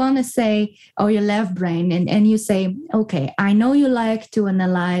 So you want to say, or your left brain, and you say, okay, I know you like to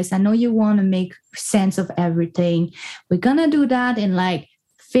analyze. I know you want to make sense of everything. We're going to do that in like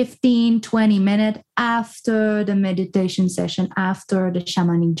 15, 20 minutes after the meditation session, after the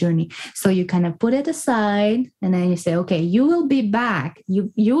shamanic journey. So you kind of put it aside, and then you say, okay, you will be back. You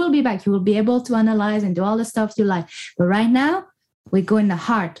will be back. You will be able to analyze and do all the stuff you like. But right now, we go in the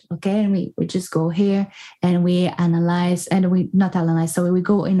heart, okay? And we just go here and we analyze, and we not analyze. So we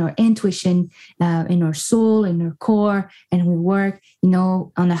go in our intuition, in our soul, in our core, and we work,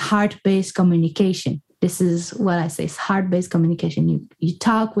 on a heart-based communication. This is what I say, it's heart-based communication. You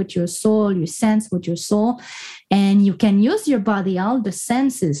talk with your soul, you sense with your soul, and you can use your body, all the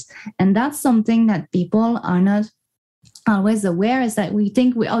senses. And that's something that people are not always aware, is that we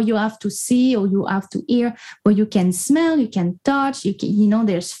think you have to see or you have to hear, but you can smell, you can touch,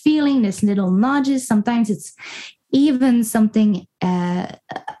 there's feeling, there's little nudges. Sometimes it's even something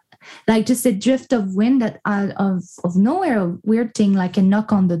like just a drift of wind that out of nowhere, a weird thing like a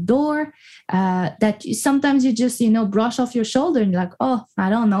knock on the door, that sometimes you just, brush off your shoulder and you're like, oh, I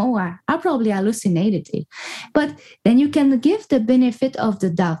don't know, I probably hallucinated it. But then you can give the benefit of the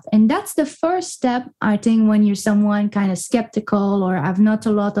doubt. And that's the first step, I think, when you're someone kind of skeptical or have not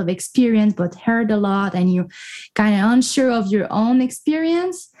a lot of experience, but heard a lot, and you're kind of unsure of your own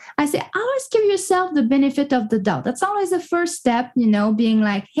experience. I say, always give yourself the benefit of the doubt. That's always the first step, being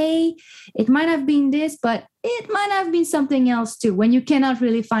like, hey, it might have been this, but it might have been something else too, when you cannot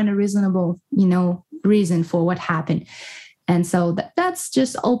really find a reasonable, reason for what happened. And so that's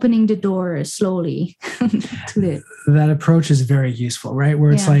just opening the door slowly to it. That approach is very useful, right?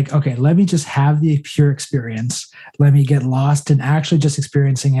 Where it's like, okay, let me just have the pure experience. Let me get lost in actually just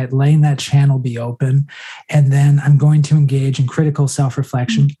experiencing it, letting that channel be open. And then I'm going to engage in critical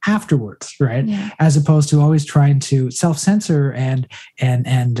self-reflection afterwards, right? Yeah. As opposed to always trying to self-censor and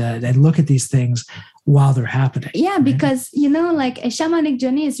look at these things while they're happening. Yeah, right? Because, like a shamanic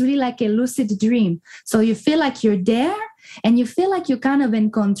journey is really like a lucid dream. So you feel like you're there and you feel like you're kind of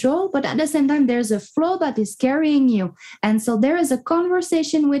in control, but at the same time, there's a flow that is carrying you. And so there is a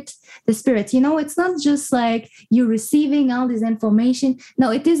conversation with the spirits. It's not just like you receiving all this information.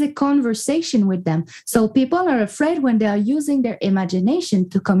 No, it is a conversation with them. So people are afraid when they are using their imagination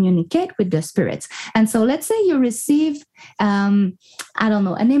to communicate with the spirits. And so let's say you receive, an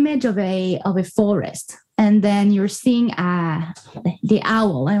image of a forest. And then you're seeing the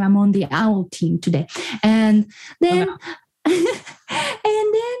owl. I'm on the owl team today. And then,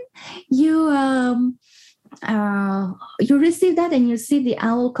 you receive that and you see the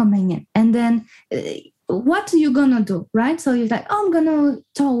owl coming in. And then what are you going to do, right? So you're like, I'm going to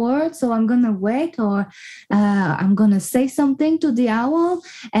towards, so I'm going to wait, or I'm going to say something to the owl.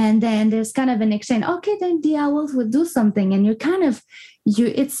 And then there's kind of an exchange. Okay, then the owls will do something. And you're kind of,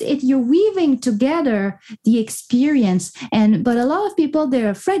 you're weaving together the experience. But a lot of people, they're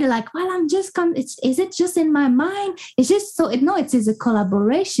afraid. They're like, well, I'm just is it just in my mind? It's just it is a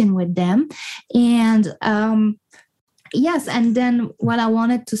collaboration with them. And yes. And then what I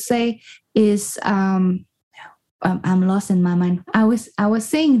wanted to say is, I'm lost in my mind. I was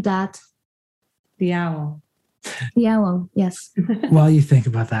saying that the owl. The owl, yes. While you think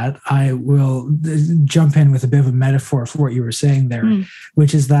about that, I will jump in with a bit of a metaphor for what you were saying there,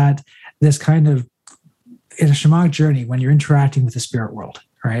 which is that this kind of, in a shamanic journey, when you're interacting with the spirit world,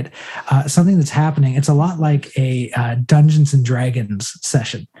 right? Something that's happening, it's a lot like a Dungeons and Dragons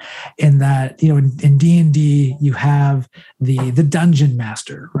session, in that, in D&D, you have the dungeon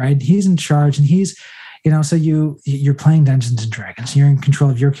master, right? He's in charge, and he's, so you're playing Dungeons and Dragons. You're in control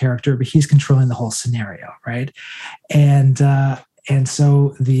of your character, but he's controlling the whole scenario, right? And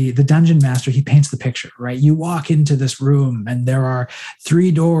so the dungeon master, he paints the picture, right? You walk into this room, and there are 3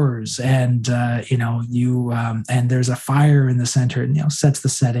 doors, and and there's a fire in the center, and sets the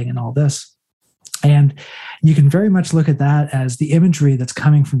setting and all this. And you can very much look at that as the imagery that's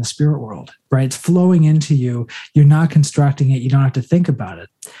coming from the spirit world, right? It's flowing into you. You're not constructing it. You don't have to think about it.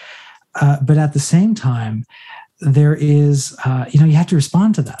 But at the same time, there is, you have to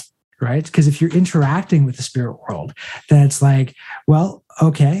respond to that, right? Because if you're interacting with the spirit world, then it's like, well,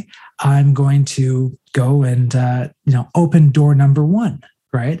 okay, I'm going to go and, open door number 1,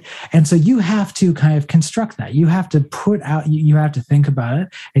 right? And so you have to kind of construct that. You have to put out, you have to think about it,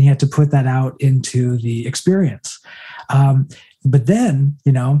 and you have to put that out into the experience. But then,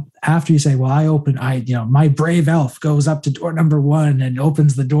 after you say, well, my brave elf goes up to door number 1 and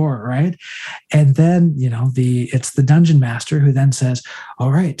opens the door, right? And then, it's the dungeon master who then says, all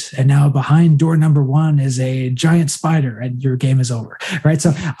right, and now behind door number 1 is a giant spider, and your game is over, right?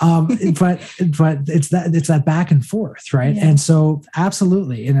 So, but it's that back and forth, right? Yeah. And so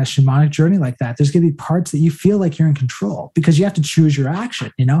absolutely, in a shamanic journey like that, there's going to be parts that you feel like you're in control, because you have to choose your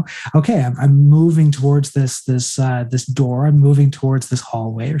action, okay, I'm moving towards this door, I'm moving towards this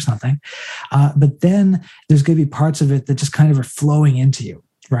hallway or something. But then there's going to be parts of it that just kind of are flowing into you,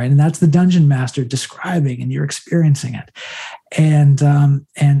 right? And that's the dungeon master describing, and you're experiencing it. And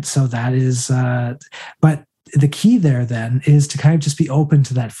so that is, but the key there then is to kind of just be open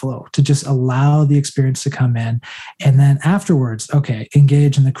to that flow, to just allow the experience to come in. And then afterwards, okay,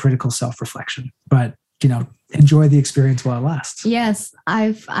 engage in the critical self-reflection, but, enjoy the experience while it lasts. Yes,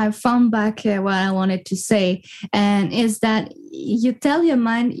 I've found back what I wanted to say, and is that you tell your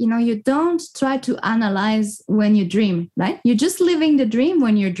mind, you don't try to analyze when you dream, right? You're just living the dream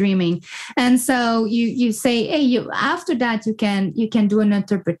when you're dreaming. And so you say, hey, after that, you can do an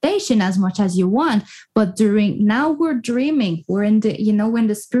interpretation as much as you want. But now we're dreaming, we're in the, in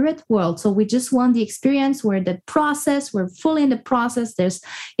the spirit world. So we just want the experience, we're fully in the process. There's,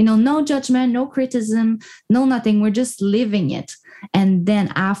 no judgment, no criticism, no nothing. We're just living it. And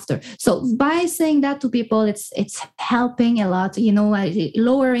then after, so by saying that to people, it's helping a lot,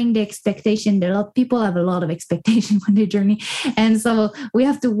 lowering the expectation. People have a lot of expectation when they journey. And so we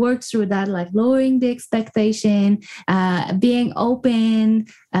have to work through that, like lowering the expectation, being open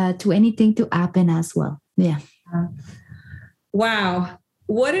to anything to happen as well. Yeah. Wow.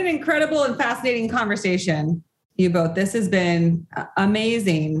 What an incredible and fascinating conversation. You both. This has been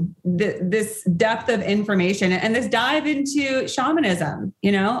amazing. This depth of information and this dive into shamanism.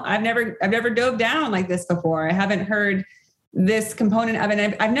 I've never dove down like this before. I haven't heard this component of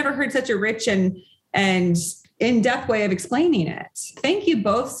it. I've never heard such a rich and in-depth way of explaining it. Thank you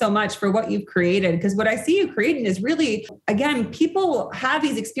both so much for what you've created, because what I see you creating is really, again, people have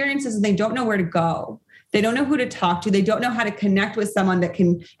these experiences and they don't know where to go. They don't know who to talk to. They don't know how to connect with someone that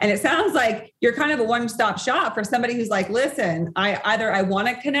can, and it sounds like you're kind of a one-stop shop for somebody who's like, listen, I want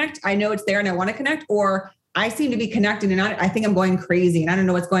to connect. I know it's there and I want to connect, or I seem to be connecting and I think I'm going crazy and I don't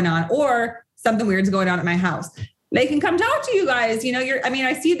know what's going on, or something weird's going on at my house. They can come talk to you guys.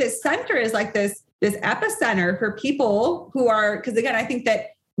 I see this center is like this epicenter for people who are, because again, I think that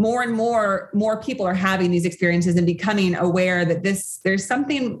more and more people are having these experiences and becoming aware that there's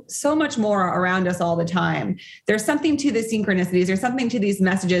something so much more around us all the time. There's something to the synchronicities. There's something to these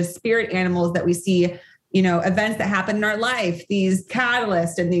messages, spirit animals that we see, events that happen in our life, these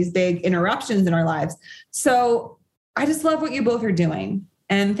catalysts and these big interruptions in our lives. So I just love what you both are doing.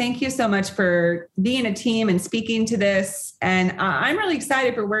 And thank you so much for being a team and speaking to this. And I'm really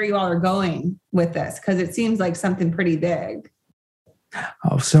excited for where you all are going with this, because it seems like something pretty big.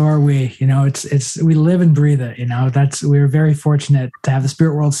 Oh, so are we. It's we live and breathe it. We're very fortunate to have the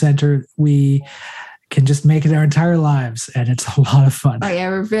Spirit World Center. We can just make it our entire lives, and it's a lot of fun. Oh yeah,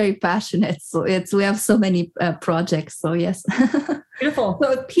 we're very passionate. So we have so many projects. So yes. Beautiful.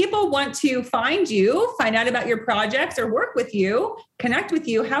 So if people want to find out about your projects or work with you, connect with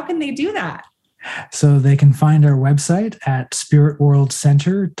you, how can they do that? So they can find our website at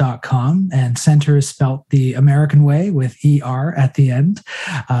spiritworldcenter.com, and center is spelt the American way with ER at the end,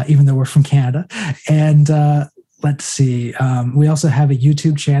 even though we're from Canada. And let's see, we also have a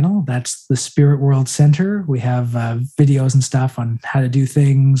YouTube channel. That's the Spirit World Center. We have videos and stuff on how to do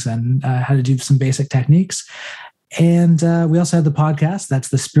things and how to do some basic techniques. And we also have the podcast. That's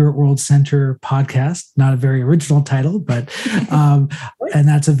the Spirit World Center podcast. Not a very original title, but and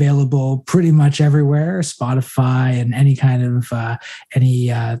that's available pretty much everywhere, Spotify and any kind of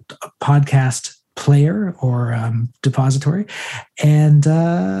podcast player or depository. And we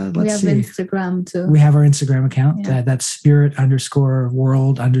have Instagram too. We have our Instagram account. Yeah. That's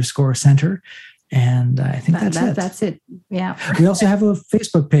spirit_world_center. And I think that's it. That's it. Yeah. We also have a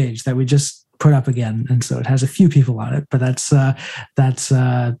Facebook page that we just put up again, and so it has a few people on it, but that's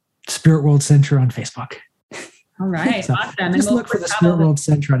Spirit World Center on Facebook. All right. So awesome. Just look for the Spirit World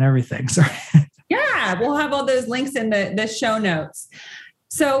Center on everything. Sorry. Yeah, we'll have all those links in the show notes.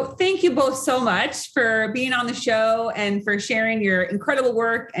 So thank you both so much for being on the show and for sharing your incredible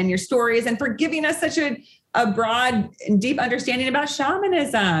work and your stories, and for giving us such a broad and deep understanding about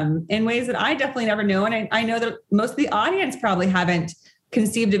shamanism in ways that I definitely never knew. And I know that most of the audience probably haven't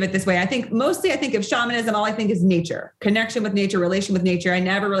conceived of it this way. I think of shamanism, all I think is nature, connection with nature, relation with nature. I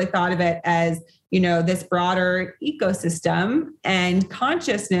never really thought of it as, this broader ecosystem and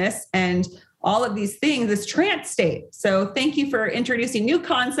consciousness and all of these things, this trance state. So thank you for introducing new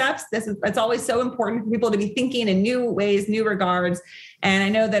concepts. It's always so important for people to be thinking in new ways, new regards. And I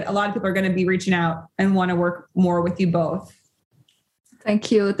know that a lot of people are going to be reaching out and want to work more with you both.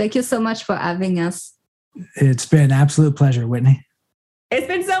 Thank you. Thank you so much for having us. It's been an absolute pleasure, Whitney. It's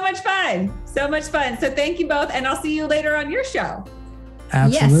been so much fun. So much fun. So thank you both. And I'll see you later on your show.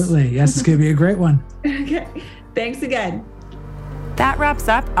 Absolutely. Yes, it's going to be a great one. Okay. Thanks again. That wraps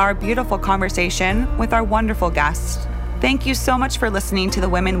up our beautiful conversation with our wonderful guest. Thank you so much for listening to the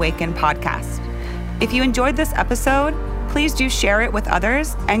Women Waken podcast. If you enjoyed this episode, please do share it with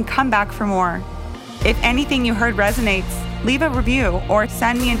others and come back for more. If anything you heard resonates, leave a review or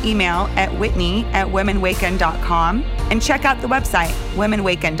send me an email at whitney@womenwaken.com, and check out the website,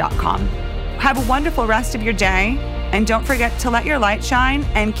 womenwaken.com. Have a wonderful rest of your day, and don't forget to let your light shine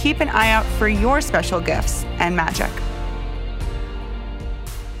and keep an eye out for your special gifts and magic.